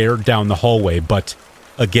and stared down the hallway, but,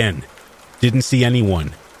 again, didn't see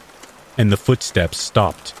anyone, and the footsteps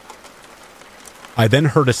stopped. I then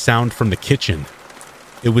heard a sound from the kitchen.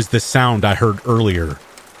 It was the sound I heard earlier,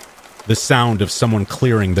 the sound of someone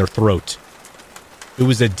clearing their throat. It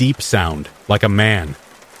was a deep sound, like a man.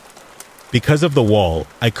 Because of the wall,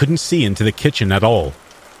 I couldn't see into the kitchen at all,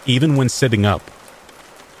 even when sitting up.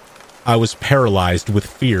 I was paralyzed with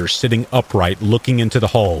fear sitting upright looking into the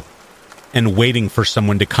hall and waiting for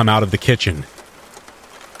someone to come out of the kitchen.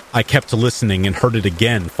 I kept listening and heard it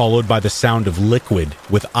again, followed by the sound of liquid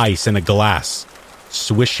with ice in a glass,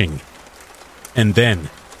 swishing. And then,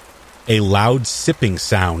 a loud sipping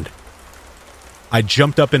sound. I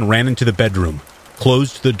jumped up and ran into the bedroom,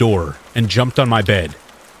 closed the door, and jumped on my bed.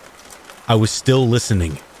 I was still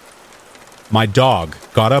listening. My dog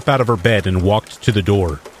got up out of her bed and walked to the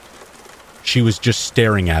door. She was just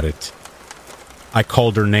staring at it. I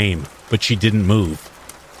called her name, but she didn't move.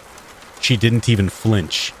 She didn't even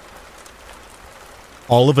flinch.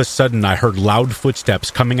 All of a sudden, I heard loud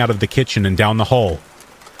footsteps coming out of the kitchen and down the hall.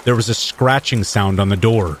 There was a scratching sound on the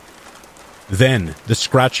door. Then, the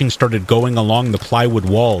scratching started going along the plywood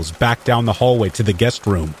walls, back down the hallway to the guest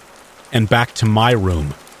room, and back to my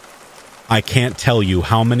room. I can't tell you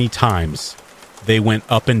how many times they went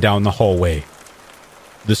up and down the hallway.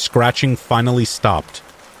 The scratching finally stopped,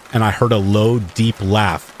 and I heard a low, deep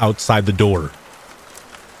laugh outside the door.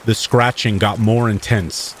 The scratching got more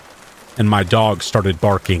intense, and my dog started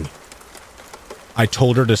barking. I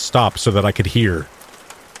told her to stop so that I could hear,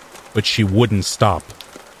 but she wouldn't stop.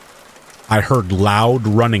 I heard loud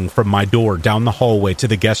running from my door down the hallway to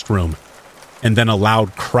the guest room, and then a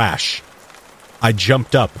loud crash. I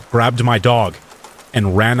jumped up, grabbed my dog,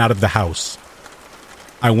 and ran out of the house.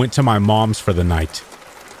 I went to my mom's for the night.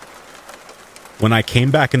 When I came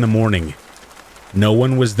back in the morning, no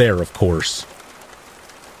one was there, of course.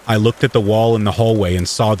 I looked at the wall in the hallway and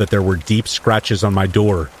saw that there were deep scratches on my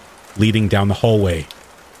door, leading down the hallway.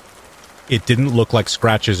 It didn't look like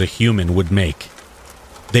scratches a human would make.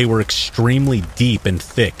 They were extremely deep and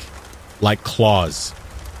thick, like claws.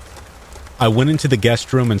 I went into the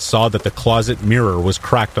guest room and saw that the closet mirror was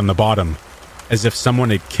cracked on the bottom, as if someone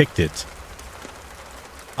had kicked it.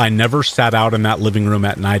 I never sat out in that living room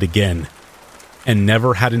at night again, and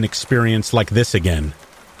never had an experience like this again.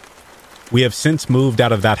 We have since moved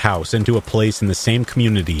out of that house into a place in the same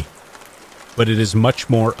community, but it is much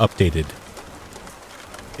more updated.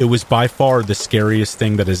 It was by far the scariest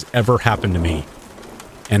thing that has ever happened to me,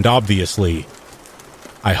 and obviously,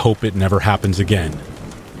 I hope it never happens again.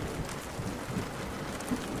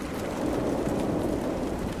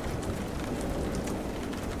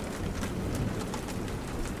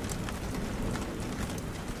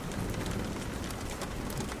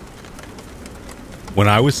 When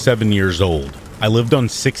I was 7 years old, I lived on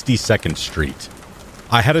 62nd Street.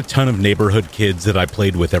 I had a ton of neighborhood kids that I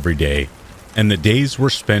played with every day, and the days were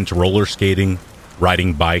spent roller skating,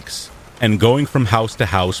 riding bikes, and going from house to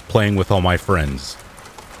house playing with all my friends.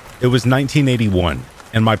 It was 1981,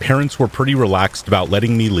 and my parents were pretty relaxed about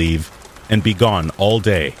letting me leave and be gone all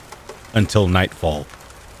day until nightfall.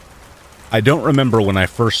 I don't remember when I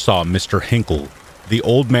first saw Mr. Hinkle, the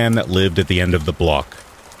old man that lived at the end of the block,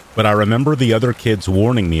 but I remember the other kids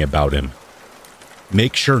warning me about him.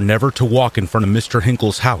 Make sure never to walk in front of Mr.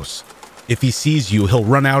 Hinkle's house. If he sees you, he'll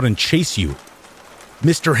run out and chase you.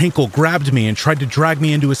 Mr. Hinkle grabbed me and tried to drag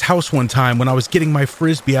me into his house one time when I was getting my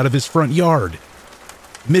frisbee out of his front yard.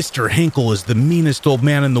 Mr. Hinkle is the meanest old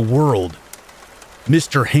man in the world.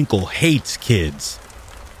 Mr. Hinkle hates kids.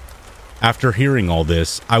 After hearing all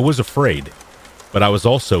this, I was afraid, but I was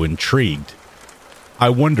also intrigued. I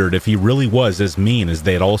wondered if he really was as mean as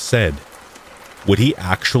they had all said. Would he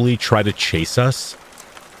actually try to chase us?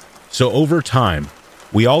 So over time,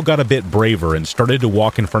 we all got a bit braver and started to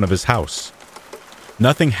walk in front of his house.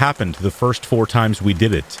 Nothing happened the first 4 times we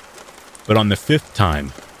did it, but on the 5th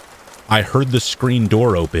time, I heard the screen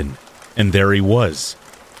door open, and there he was.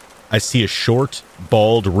 I see a short,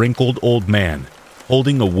 bald, wrinkled old man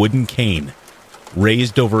holding a wooden cane,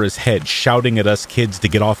 raised over his head, shouting at us kids to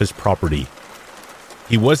get off his property.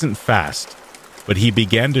 He wasn't fast, but he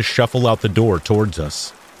began to shuffle out the door towards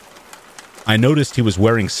us. I noticed he was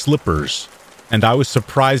wearing slippers, and I was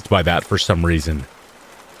surprised by that for some reason.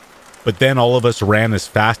 But then all of us ran as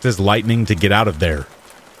fast as lightning to get out of there.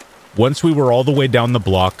 Once we were all the way down the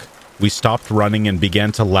block, we stopped running and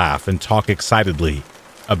began to laugh and talk excitedly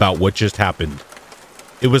about what just happened.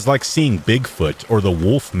 It was like seeing Bigfoot or the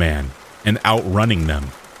Wolf Man and outrunning them.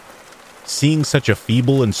 Seeing such a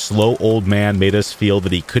feeble and slow old man made us feel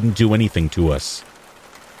that he couldn't do anything to us.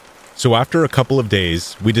 So after a couple of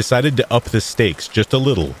days, we decided to up the stakes just a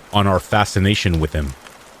little on our fascination with him.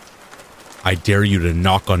 I dare you to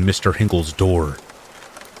knock on Mr. Hinkle's door.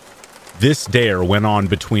 This dare went on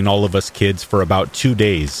between all of us kids for about 2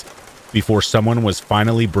 days before someone was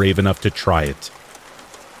finally brave enough to try it.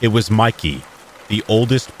 It was Mikey, the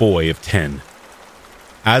oldest boy of 10.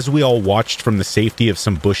 As we all watched from the safety of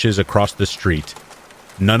some bushes across the street,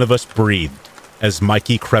 none of us breathed as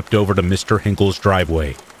Mikey crept over to Mr. Hinkle's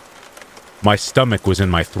driveway. My stomach was in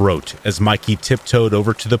my throat as Mikey tiptoed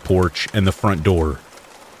over to the porch and the front door.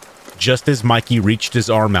 Just as Mikey reached his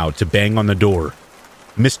arm out to bang on the door,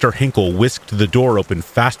 Mr. Hinkle whisked the door open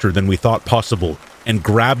faster than we thought possible and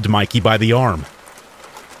grabbed Mikey by the arm.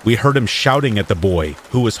 We heard him shouting at the boy,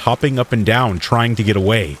 who was hopping up and down trying to get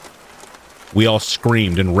away. We all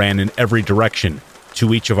screamed and ran in every direction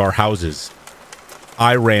to each of our houses.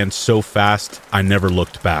 I ran so fast, I never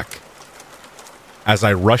looked back. As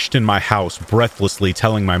I rushed in my house, breathlessly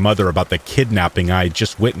telling my mother about the kidnapping I had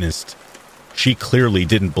just witnessed, she clearly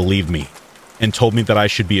didn't believe me and told me that I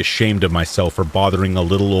should be ashamed of myself for bothering a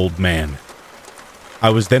little old man. I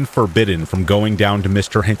was then forbidden from going down to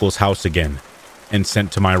Mr. Hinkle's house again and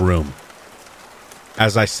sent to my room.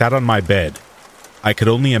 As I sat on my bed, I could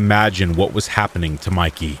only imagine what was happening to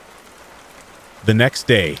Mikey. The next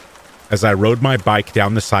day, as I rode my bike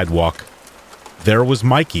down the sidewalk, there was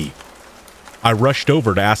Mikey. I rushed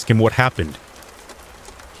over to ask him what happened.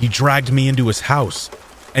 He dragged me into his house,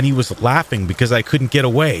 and he was laughing because I couldn't get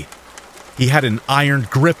away. He had an iron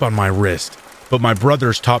grip on my wrist, but my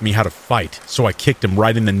brothers taught me how to fight, so I kicked him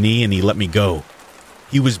right in the knee and he let me go.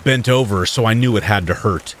 He was bent over, so I knew it had to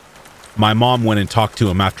hurt. My mom went and talked to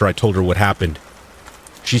him after I told her what happened.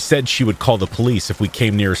 She said she would call the police if we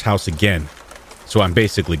came near his house again, so I'm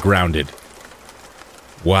basically grounded.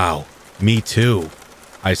 Wow, me too,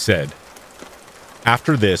 I said.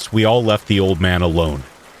 After this, we all left the old man alone.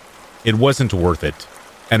 It wasn't worth it,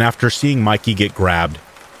 and after seeing Mikey get grabbed,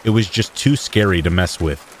 it was just too scary to mess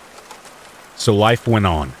with. So life went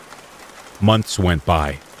on. Months went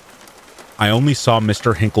by. I only saw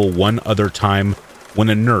Mr. Hinkle one other time when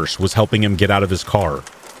a nurse was helping him get out of his car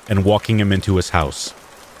and walking him into his house.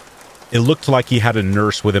 It looked like he had a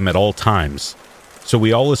nurse with him at all times, so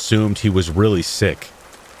we all assumed he was really sick.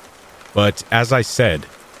 But as I said,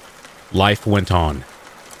 life went on,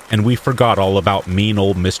 and we forgot all about mean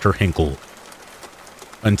old Mr. Hinkle.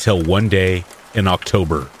 Until one day in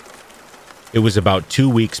October. It was about 2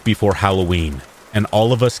 weeks before Halloween, and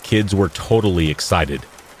all of us kids were totally excited.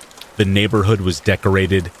 The neighborhood was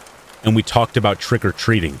decorated, and we talked about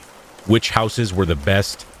trick-or-treating, which houses were the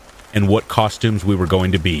best, and what costumes we were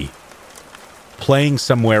going to be. Playing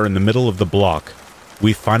somewhere in the middle of the block,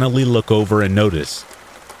 we finally look over and notice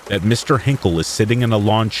that Mr. Hinkle is sitting in a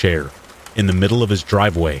lawn chair in the middle of his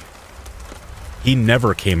driveway. He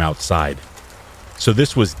never came outside, so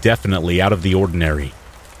this was definitely out of the ordinary.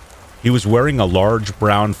 He was wearing a large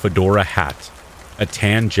brown fedora hat, a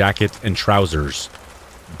tan jacket and trousers,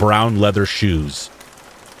 brown leather shoes.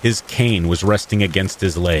 His cane was resting against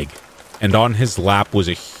his leg, and on his lap was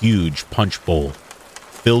a huge punch bowl,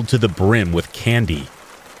 filled to the brim with candy.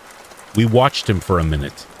 We watched him for a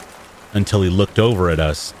minute, until he looked over at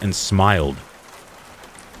us and smiled.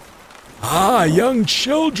 "Ah, young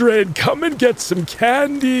children, come and get some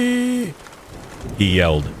candy," he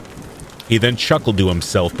yelled. He then chuckled to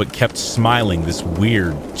himself but kept smiling this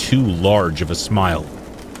weird, too large of a smile.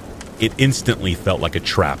 It instantly felt like a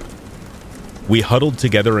trap. We huddled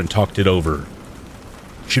together and talked it over.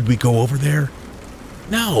 "Should we go over there?"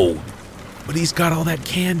 "No, but he's got all that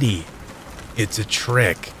candy. It's a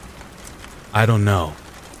trick." "I don't know.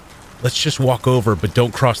 Let's just walk over, but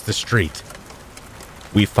don't cross the street."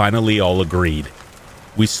 We finally all agreed.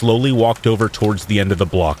 We slowly walked over towards the end of the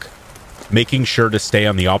block, making sure to stay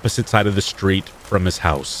on the opposite side of the street from his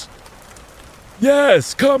house.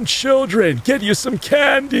 "Yes, come children, get you some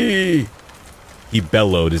candy," he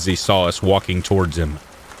bellowed as he saw us walking towards him.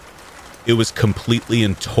 It was completely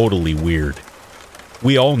and totally weird.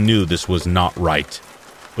 We all knew this was not right,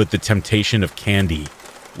 but the temptation of candy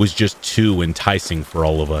was just too enticing for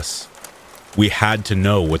all of us. We had to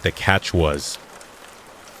know what the catch was.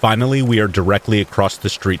 Finally, we are directly across the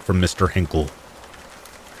street from Mr. Hinkle.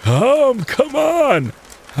 Come on,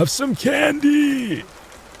 have some candy,"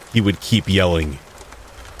 he would keep yelling.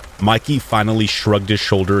 Mikey finally shrugged his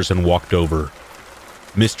shoulders and walked over.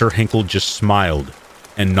 Mr. Hinkle just smiled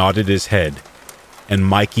and nodded his head, and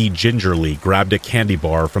Mikey gingerly grabbed a candy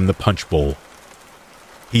bar from the punch bowl.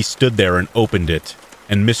 He stood there and opened it,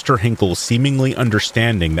 and Mr. Hinkle, seemingly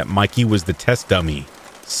understanding that Mikey was the test dummy,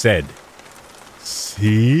 said,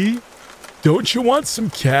 "See? Don't you want some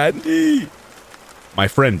candy?" My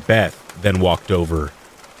friend Beth then walked over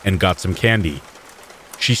and got some candy.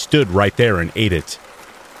 She stood right there and ate it.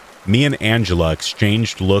 Me and Angela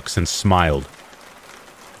exchanged looks and smiled.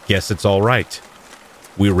 Guess it's all right.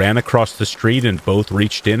 We ran across the street and both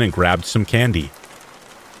reached in and grabbed some candy.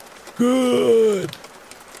 "Good,"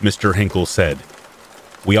 Mr. Hinkle said.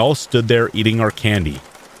 We all stood there eating our candy,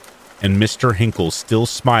 and Mr. Hinkle, still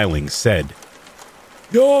smiling, said,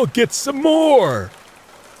 "Yo, get some more."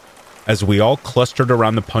 As we all clustered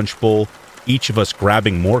around the punch bowl, each of us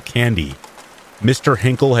grabbing more candy, Mr.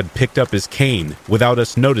 Hinkle had picked up his cane without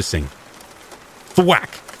us noticing. Thwack!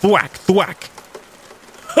 Thwack! Thwack!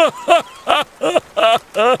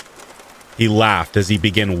 He laughed as he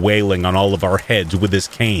began wailing on all of our heads with his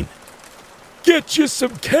cane. "Get you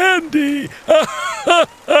some candy!"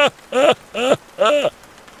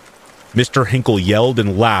 Mr. Hinkle yelled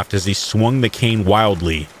and laughed as he swung the cane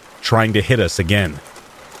wildly, trying to hit us again.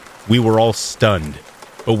 We were all stunned,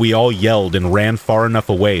 but we all yelled and ran far enough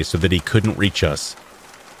away so that he couldn't reach us.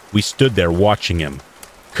 We stood there watching him,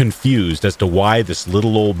 confused as to why this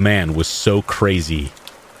little old man was so crazy.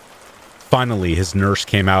 Finally, his nurse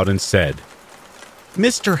came out and said,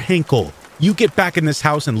 "Mr. Hinkle, you get back in this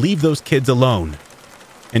house and leave those kids alone."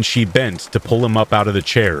 And she bent to pull him up out of the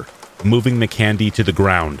chair, moving the candy to the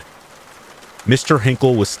ground. Mr.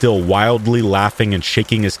 Hinkle was still wildly laughing and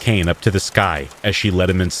shaking his cane up to the sky as she led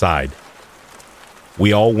him inside.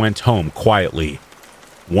 We all went home quietly,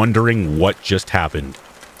 wondering what just happened.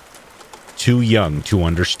 Too young to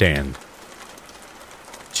understand.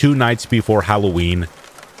 2 nights before Halloween,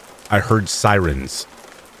 I heard sirens.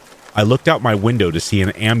 I looked out my window to see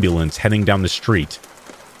an ambulance heading down the street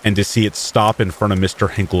and to see it stop in front of Mr.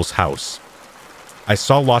 Hinkle's house. I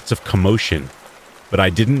saw lots of commotion, but I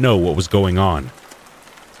didn't know what was going on.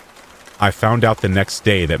 I found out the next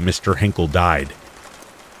day that Mr. Hinkle died.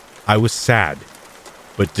 I was sad,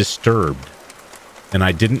 but disturbed, and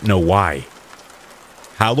I didn't know why.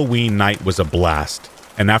 Halloween night was a blast,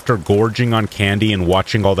 and after gorging on candy and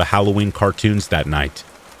watching all the Halloween cartoons that night,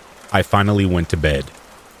 I finally went to bed.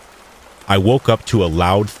 I woke up to a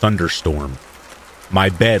loud thunderstorm. My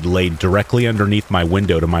bed laid directly underneath my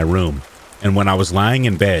window to my room, and when I was lying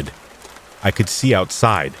in bed, I could see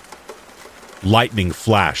outside. Lightning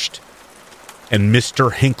flashed, and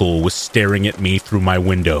Mr. Hinkle was staring at me through my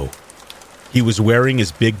window. He was wearing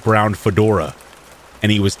his big brown fedora,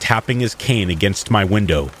 and he was tapping his cane against my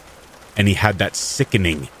window, and he had that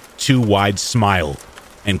sickening, too wide smile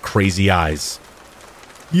and crazy eyes.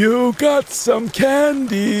 "You got some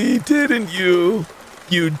candy, didn't you?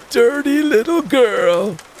 You dirty little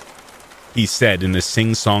girl," he said in a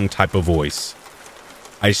sing-song type of voice.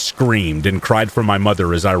 I screamed and cried for my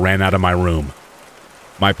mother as I ran out of my room.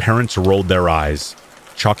 My parents rolled their eyes,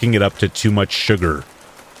 chalking it up to too much sugar,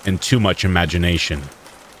 and too much imagination.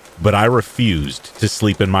 But I refused to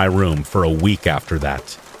sleep in my room for a week after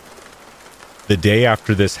that. The day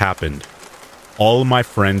after this happened, all of my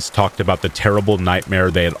friends talked about the terrible nightmare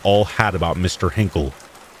they had all had about Mr. Hinkle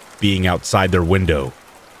being outside their window.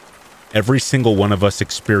 Every single one of us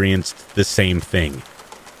experienced the same thing.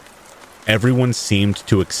 Everyone seemed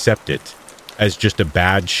to accept it as just a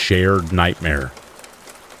bad shared nightmare.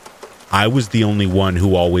 I was the only one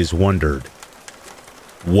who always wondered,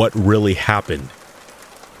 what really happened?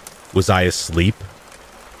 Was I asleep?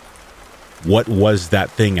 What was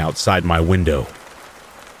that thing outside my window?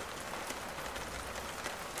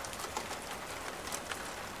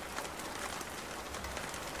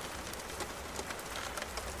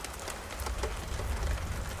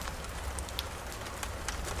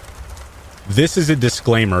 This is a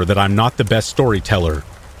disclaimer that I'm not the best storyteller.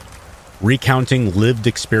 Recounting lived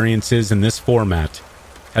experiences in this format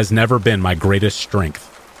has never been my greatest strength.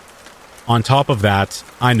 On top of that,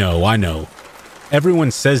 I know.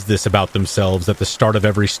 Everyone says this about themselves at the start of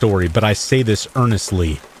every story, but I say this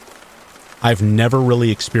earnestly. I've never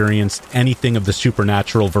really experienced anything of the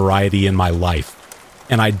supernatural variety in my life,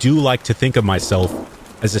 and I do like to think of myself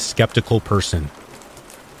as a skeptical person.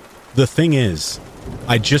 The thing is,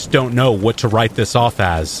 I just don't know what to write this off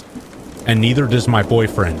as, and neither does my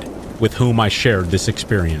boyfriend, with whom I shared this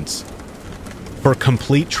experience. For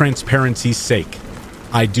complete transparency's sake,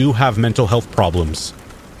 I do have mental health problems,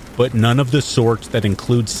 but none of the sort that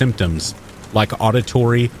include symptoms like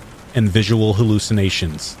auditory and visual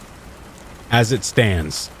hallucinations. As it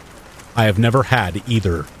stands, I have never had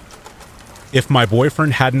either. If my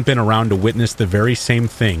boyfriend hadn't been around to witness the very same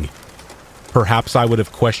thing, perhaps I would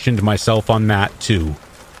have questioned myself on that too.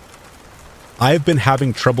 I have been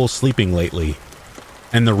having trouble sleeping lately,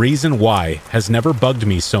 and the reason why has never bugged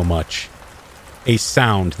me so much. A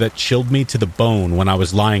sound that chilled me to the bone when I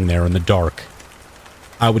was lying there in the dark.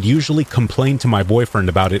 I would usually complain to my boyfriend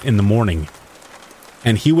about it in the morning,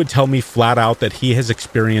 and he would tell me flat out that he has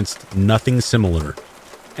experienced nothing similar,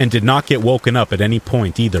 and did not get woken up at any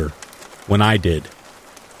point either, when I did.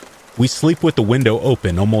 We sleep with the window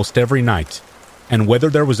open almost every night, and whether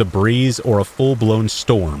there was a breeze or a full-blown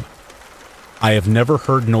storm, I have never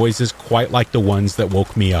heard noises quite like the ones that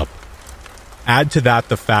woke me up. Add to that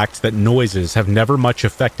the fact that noises have never much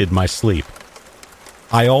affected my sleep.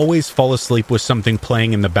 I always fall asleep with something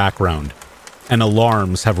playing in the background, and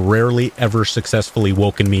alarms have rarely ever successfully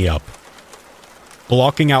woken me up.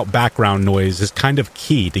 Blocking out background noise is kind of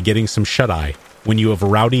key to getting some shut-eye when you have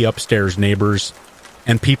rowdy upstairs neighbors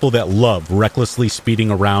and people that love recklessly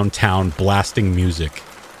speeding around town blasting music.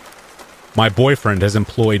 My boyfriend has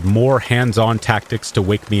employed more hands-on tactics to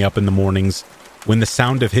wake me up in the mornings when the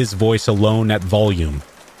sound of his voice alone at volume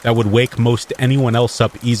that would wake most anyone else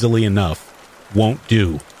up easily enough won't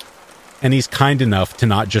do. And he's kind enough to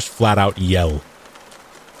not just flat out yell.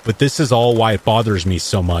 But this is all why it bothers me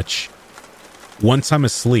so much. Once I'm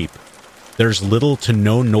asleep, there's little to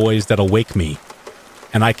no noise that'll wake me,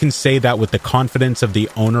 and I can say that with the confidence of the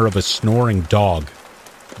owner of a snoring dog,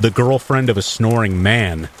 the girlfriend of a snoring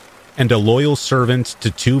man, and a loyal servant to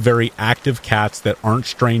two very active cats that aren't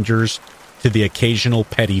strangers to the occasional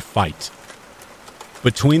petty fight.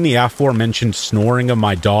 Between the aforementioned snoring of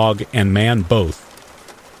my dog and man both,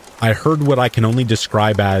 I heard what I can only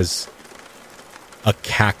describe as a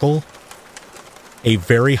cackle, a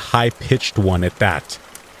very high-pitched one at that,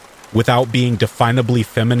 without being definably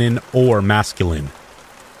feminine or masculine.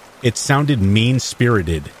 It sounded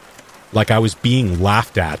mean-spirited, like I was being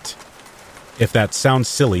laughed at. If that sounds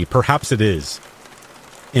silly, perhaps it is.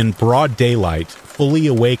 In broad daylight, fully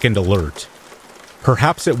awake and alert,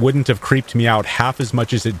 perhaps it wouldn't have creeped me out half as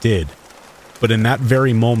much as it did, but in that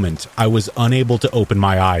very moment, I was unable to open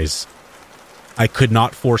my eyes. I could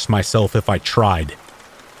not force myself if I tried,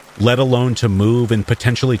 let alone to move and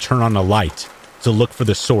potentially turn on a light to look for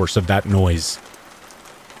the source of that noise.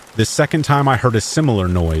 The second time I heard a similar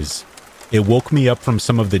noise, it woke me up from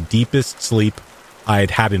some of the deepest sleep I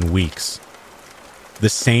had had in weeks. The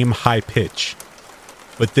same high pitch,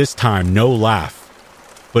 but this time no laugh,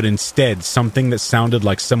 but instead something that sounded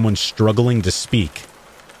like someone struggling to speak.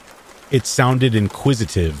 It sounded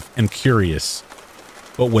inquisitive and curious,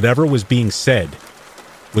 but whatever was being said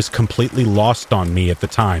was completely lost on me at the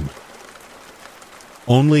time.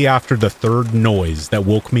 Only after the third noise that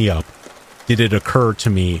woke me up did it occur to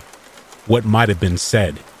me what might have been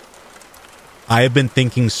said. I have been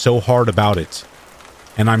thinking so hard about it,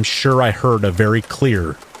 and I'm sure I heard a very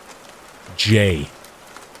clear J.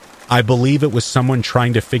 I believe it was someone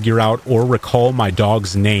trying to figure out or recall my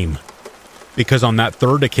dog's name, because on that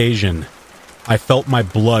third occasion, I felt my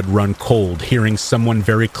blood run cold hearing someone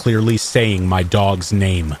very clearly saying my dog's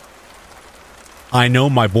name. I know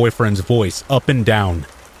my boyfriend's voice, up and down,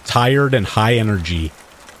 tired and high energy.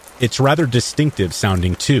 It's rather distinctive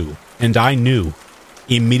sounding too, and I knew,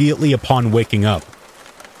 immediately upon waking up,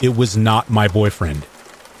 it was not my boyfriend.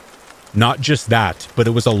 Not just that, but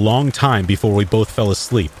it was a long time before we both fell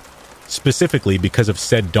asleep, specifically because of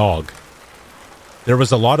said dog. There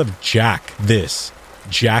was a lot of Jack this,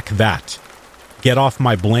 Jack that. Get off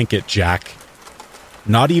my blanket, Jack.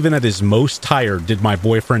 Not even at his most tired did my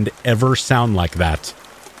boyfriend ever sound like that.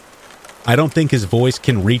 I don't think his voice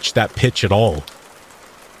can reach that pitch at all.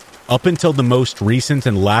 Up until the most recent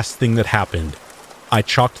and last thing that happened, I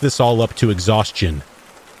chalked this all up to exhaustion,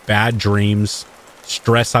 bad dreams,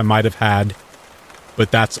 stress I might have had, but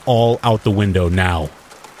that's all out the window now.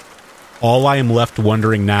 All I am left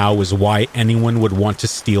wondering now is why anyone would want to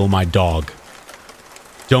steal my dog.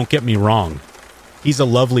 Don't get me wrong. He's a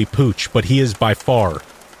lovely pooch, but he is by far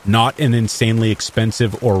not an insanely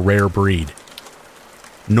expensive or rare breed.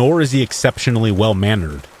 Nor is he exceptionally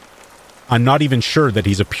well-mannered. I'm not even sure that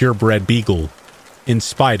he's a purebred beagle, in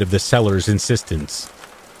spite of the seller's insistence.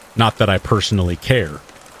 Not that I personally care.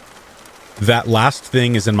 That last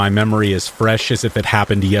thing is in my memory as fresh as if it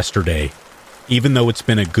happened yesterday, even though it's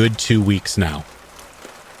been a good 2 weeks now.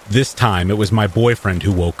 This time, it was my boyfriend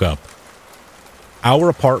who woke up. Our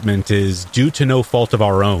apartment is, due to no fault of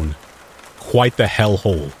our own, quite the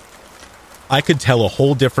hellhole. I could tell a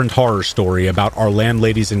whole different horror story about our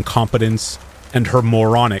landlady's incompetence and her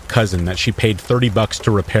moronic cousin that she paid $30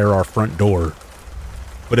 to repair our front door.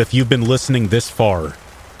 But if you've been listening this far,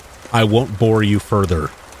 I won't bore you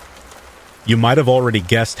further. You might have already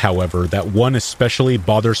guessed, however, that one especially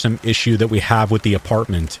bothersome issue that we have with the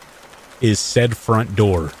apartment is said front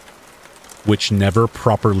door, which never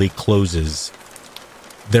properly closes.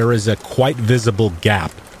 There is a quite visible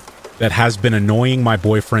gap that has been annoying my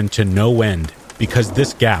boyfriend to no end because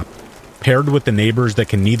this gap, paired with the neighbors that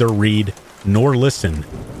can neither read nor listen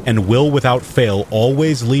and will without fail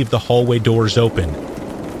always leave the hallway doors open,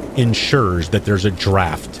 ensures that there's a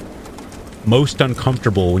draft. Most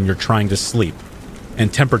uncomfortable when you're trying to sleep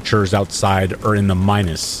and temperatures outside are in the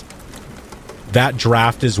minus. That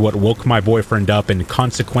draft is what woke my boyfriend up, and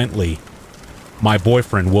consequently, my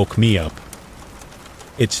boyfriend woke me up.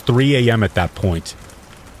 It's 3 a.m. at that point,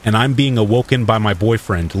 and I'm being awoken by my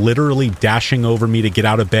boyfriend literally dashing over me to get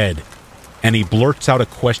out of bed, and he blurts out a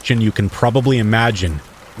question you can probably imagine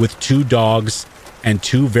with 2 dogs and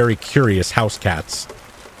 2 very curious house cats.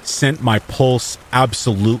 Sent my pulse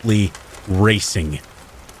absolutely racing.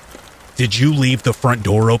 Did you leave the front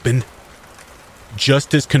door open?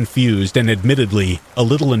 Just as confused and admittedly a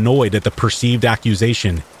little annoyed at the perceived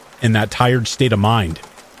accusation in that tired state of mind,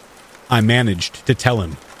 I managed to tell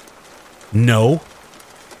him, no,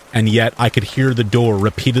 and yet I could hear the door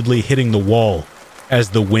repeatedly hitting the wall as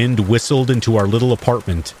the wind whistled into our little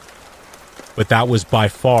apartment. But that was by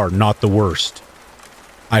far not the worst.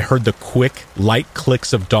 I heard the quick, light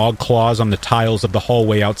clicks of dog claws on the tiles of the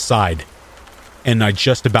hallway outside, and I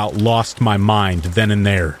just about lost my mind then and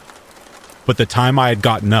there. But the time I had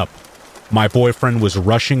gotten up, my boyfriend was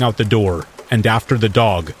rushing out the door and after the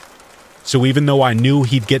dog, so even though I knew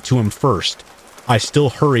he'd get to him first, I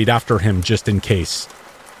still hurried after him just in case.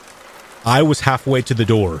 I was halfway to the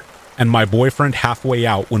door, and my boyfriend halfway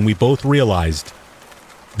out when we both realized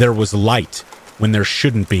there was light when there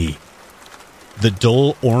shouldn't be. The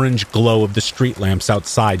dull orange glow of the street lamps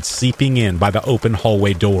outside seeping in by the open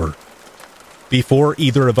hallway door. Before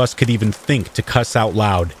either of us could even think to cuss out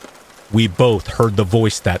loud, we both heard the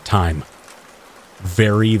voice that time.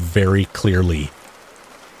 Very, very clearly.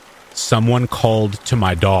 Someone called to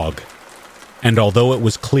my dog, and although it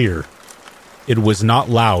was clear, it was not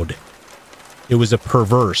loud. It was a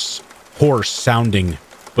perverse, hoarse-sounding,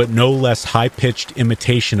 but no less high-pitched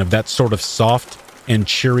imitation of that sort of soft and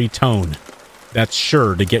cheery tone that's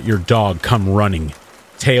sure to get your dog come running,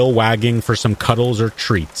 tail wagging for some cuddles or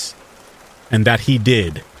treats. And that he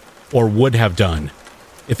did, or would have done,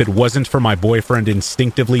 if it wasn't for my boyfriend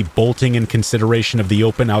instinctively bolting in consideration of the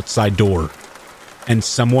open outside door, and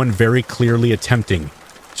someone very clearly attempting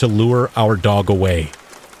to lure our dog away.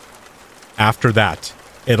 After that,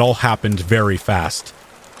 it all happened very fast.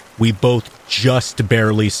 We both just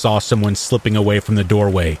barely saw someone slipping away from the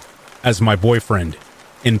doorway, as my boyfriend,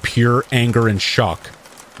 in pure anger and shock,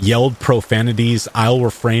 yelled profanities I'll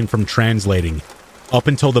refrain from translating, up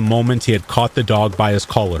until the moment he had caught the dog by his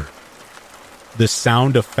collar. The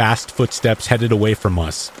sound of fast footsteps headed away from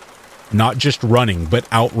us, not just running but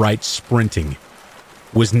outright sprinting,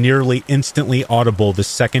 was nearly instantly audible the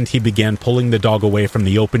second he began pulling the dog away from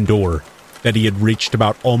the open door that he had reached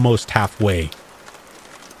about almost halfway.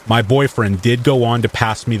 My boyfriend did go on to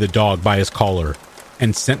pass me the dog by his collar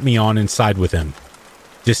and sent me on inside with him,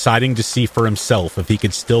 deciding to see for himself if he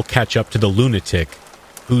could still catch up to the lunatic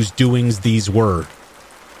whose doings these were.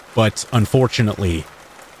 But unfortunately,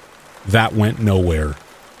 that went nowhere.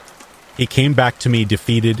 He came back to me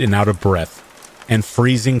defeated and out of breath, and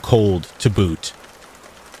freezing cold to boot.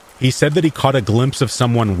 He said that he caught a glimpse of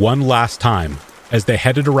someone one last time as they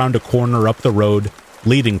headed around a corner up the road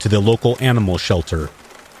leading to the local animal shelter,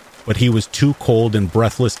 but he was too cold and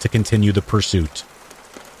breathless to continue the pursuit.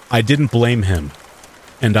 I didn't blame him,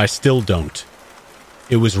 and I still don't.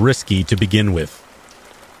 It was risky to begin with.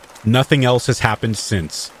 Nothing else has happened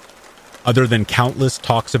since, other than countless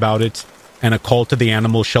talks about it and a call to the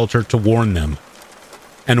animal shelter to warn them.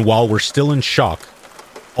 And while we're still in shock,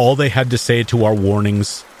 all they had to say to our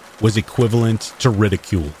warnings was equivalent to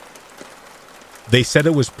ridicule. They said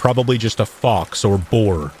it was probably just a fox or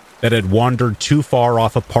boar that had wandered too far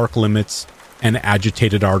off of park limits and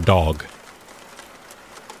agitated our dog.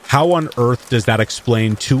 How on earth does that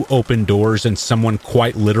explain 2 open doors and someone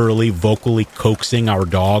quite literally vocally coaxing our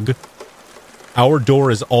dog? Our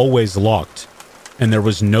door is always locked, and there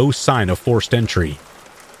was no sign of forced entry.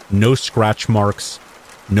 No scratch marks,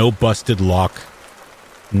 no busted lock,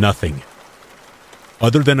 nothing.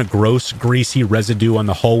 Other than a gross, greasy residue on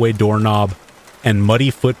the hallway doorknob and muddy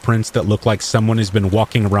footprints that look like someone has been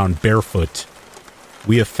walking around barefoot,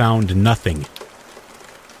 we have found nothing.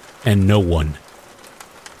 And no one.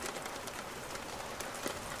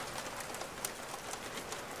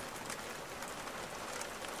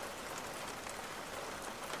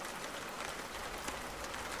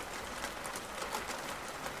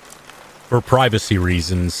 For privacy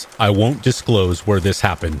reasons, I won't disclose where this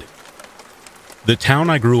happened. The town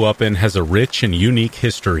I grew up in has a rich and unique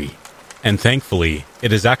history, and thankfully,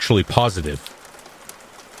 it is actually positive.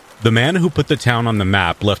 The man who put the town on the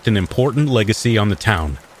map left an important legacy on the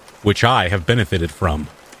town, which I have benefited from.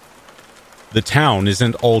 The town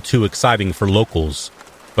isn't all too exciting for locals,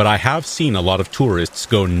 but I have seen a lot of tourists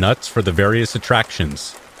go nuts for the various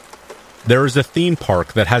attractions. There is a theme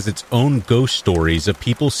park that has its own ghost stories of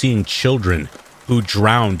people seeing children who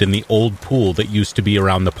drowned in the old pool that used to be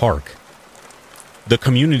around the park. The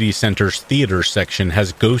community center's theater section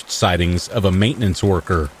has ghost sightings of a maintenance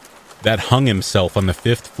worker that hung himself on the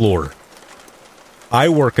 5th floor. I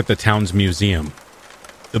work at the town's museum.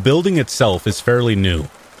 The building itself is fairly new.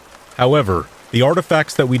 However, the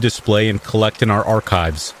artifacts that we display and collect in our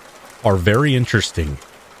archives are very interesting.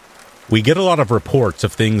 We get a lot of reports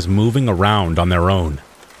of things moving around on their own.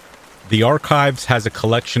 The archives has a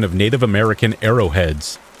collection of Native American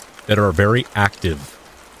arrowheads that are very active.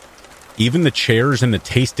 Even the chairs in the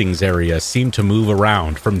tastings area seem to move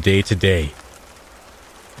around from day to day.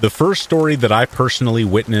 The first story that I personally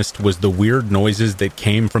witnessed was the weird noises that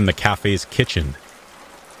came from the cafe's kitchen.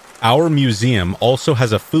 Our museum also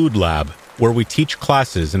has a food lab where we teach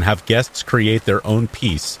classes and have guests create their own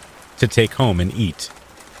piece to take home and eat.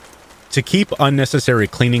 To keep unnecessary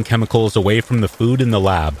cleaning chemicals away from the food in the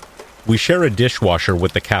lab, we share a dishwasher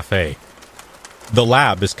with the cafe. The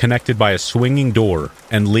lab is connected by a swinging door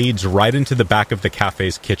and leads right into the back of the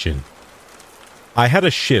cafe's kitchen. I had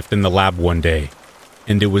a shift in the lab one day,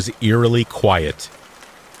 and it was eerily quiet.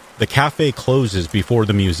 The cafe closes before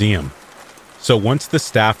the museum, so once the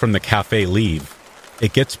staff from the cafe leave,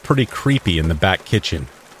 it gets pretty creepy in the back kitchen.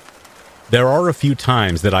 There are a few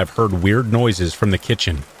times that I've heard weird noises from the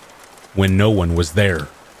kitchen when no one was there.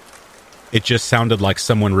 It just sounded like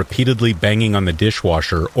someone repeatedly banging on the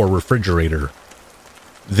dishwasher or refrigerator.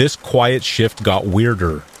 This quiet shift got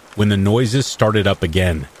weirder when the noises started up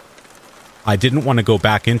again. I didn't want to go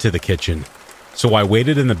back into the kitchen, so I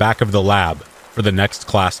waited in the back of the lab for the next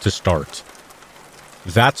class to start.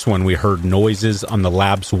 That's when we heard noises on the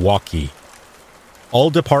lab's walkie. All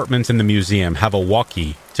departments in the museum have a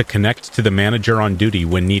walkie to connect to the manager on duty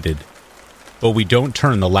when needed, but we don't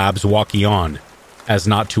turn the lab's walkie on, as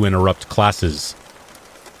not to interrupt classes.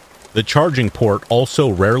 The charging port also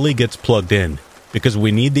rarely gets plugged in, because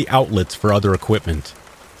we need the outlets for other equipment.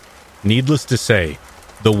 Needless to say,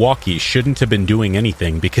 the walkie shouldn't have been doing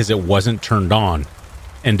anything because it wasn't turned on,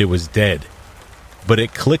 and it was dead. But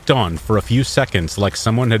it clicked on for a few seconds like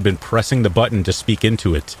someone had been pressing the button to speak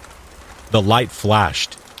into it. The light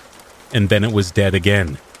flashed, and then it was dead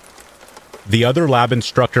again. The other lab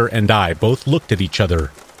instructor and I both looked at each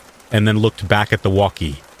other, and then looked back at the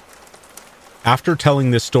walkie. After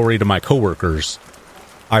telling this story to my coworkers,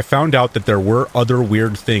 I found out that there were other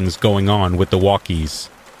weird things going on with the walkies,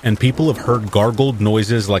 and people have heard gargled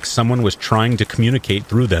noises like someone was trying to communicate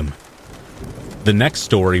through them. The next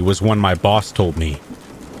story was one my boss told me.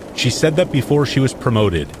 She said that before she was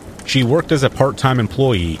promoted, she worked as a part-time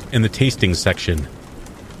employee in the tasting section.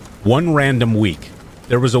 One random week,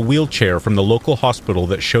 there was a wheelchair from the local hospital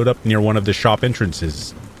that showed up near one of the shop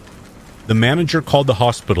entrances. The manager called the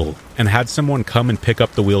hospital and had someone come and pick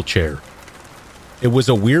up the wheelchair. It was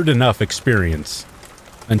a weird enough experience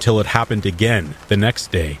until it happened again the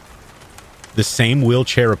next day. The same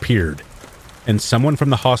wheelchair appeared, and someone from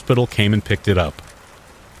the hospital came and picked it up.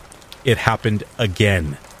 It happened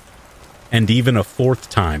again, and even a fourth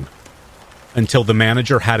time, until the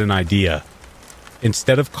manager had an idea.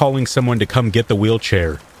 Instead of calling someone to come get the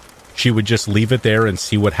wheelchair, she would just leave it there and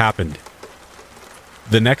see what happened.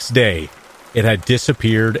 The next day, it had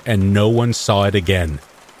disappeared and no one saw it again.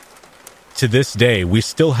 To this day, we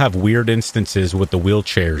still have weird instances with the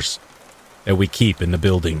wheelchairs that we keep in the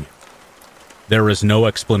building. There is no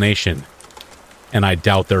explanation, and I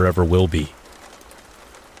doubt there ever will be.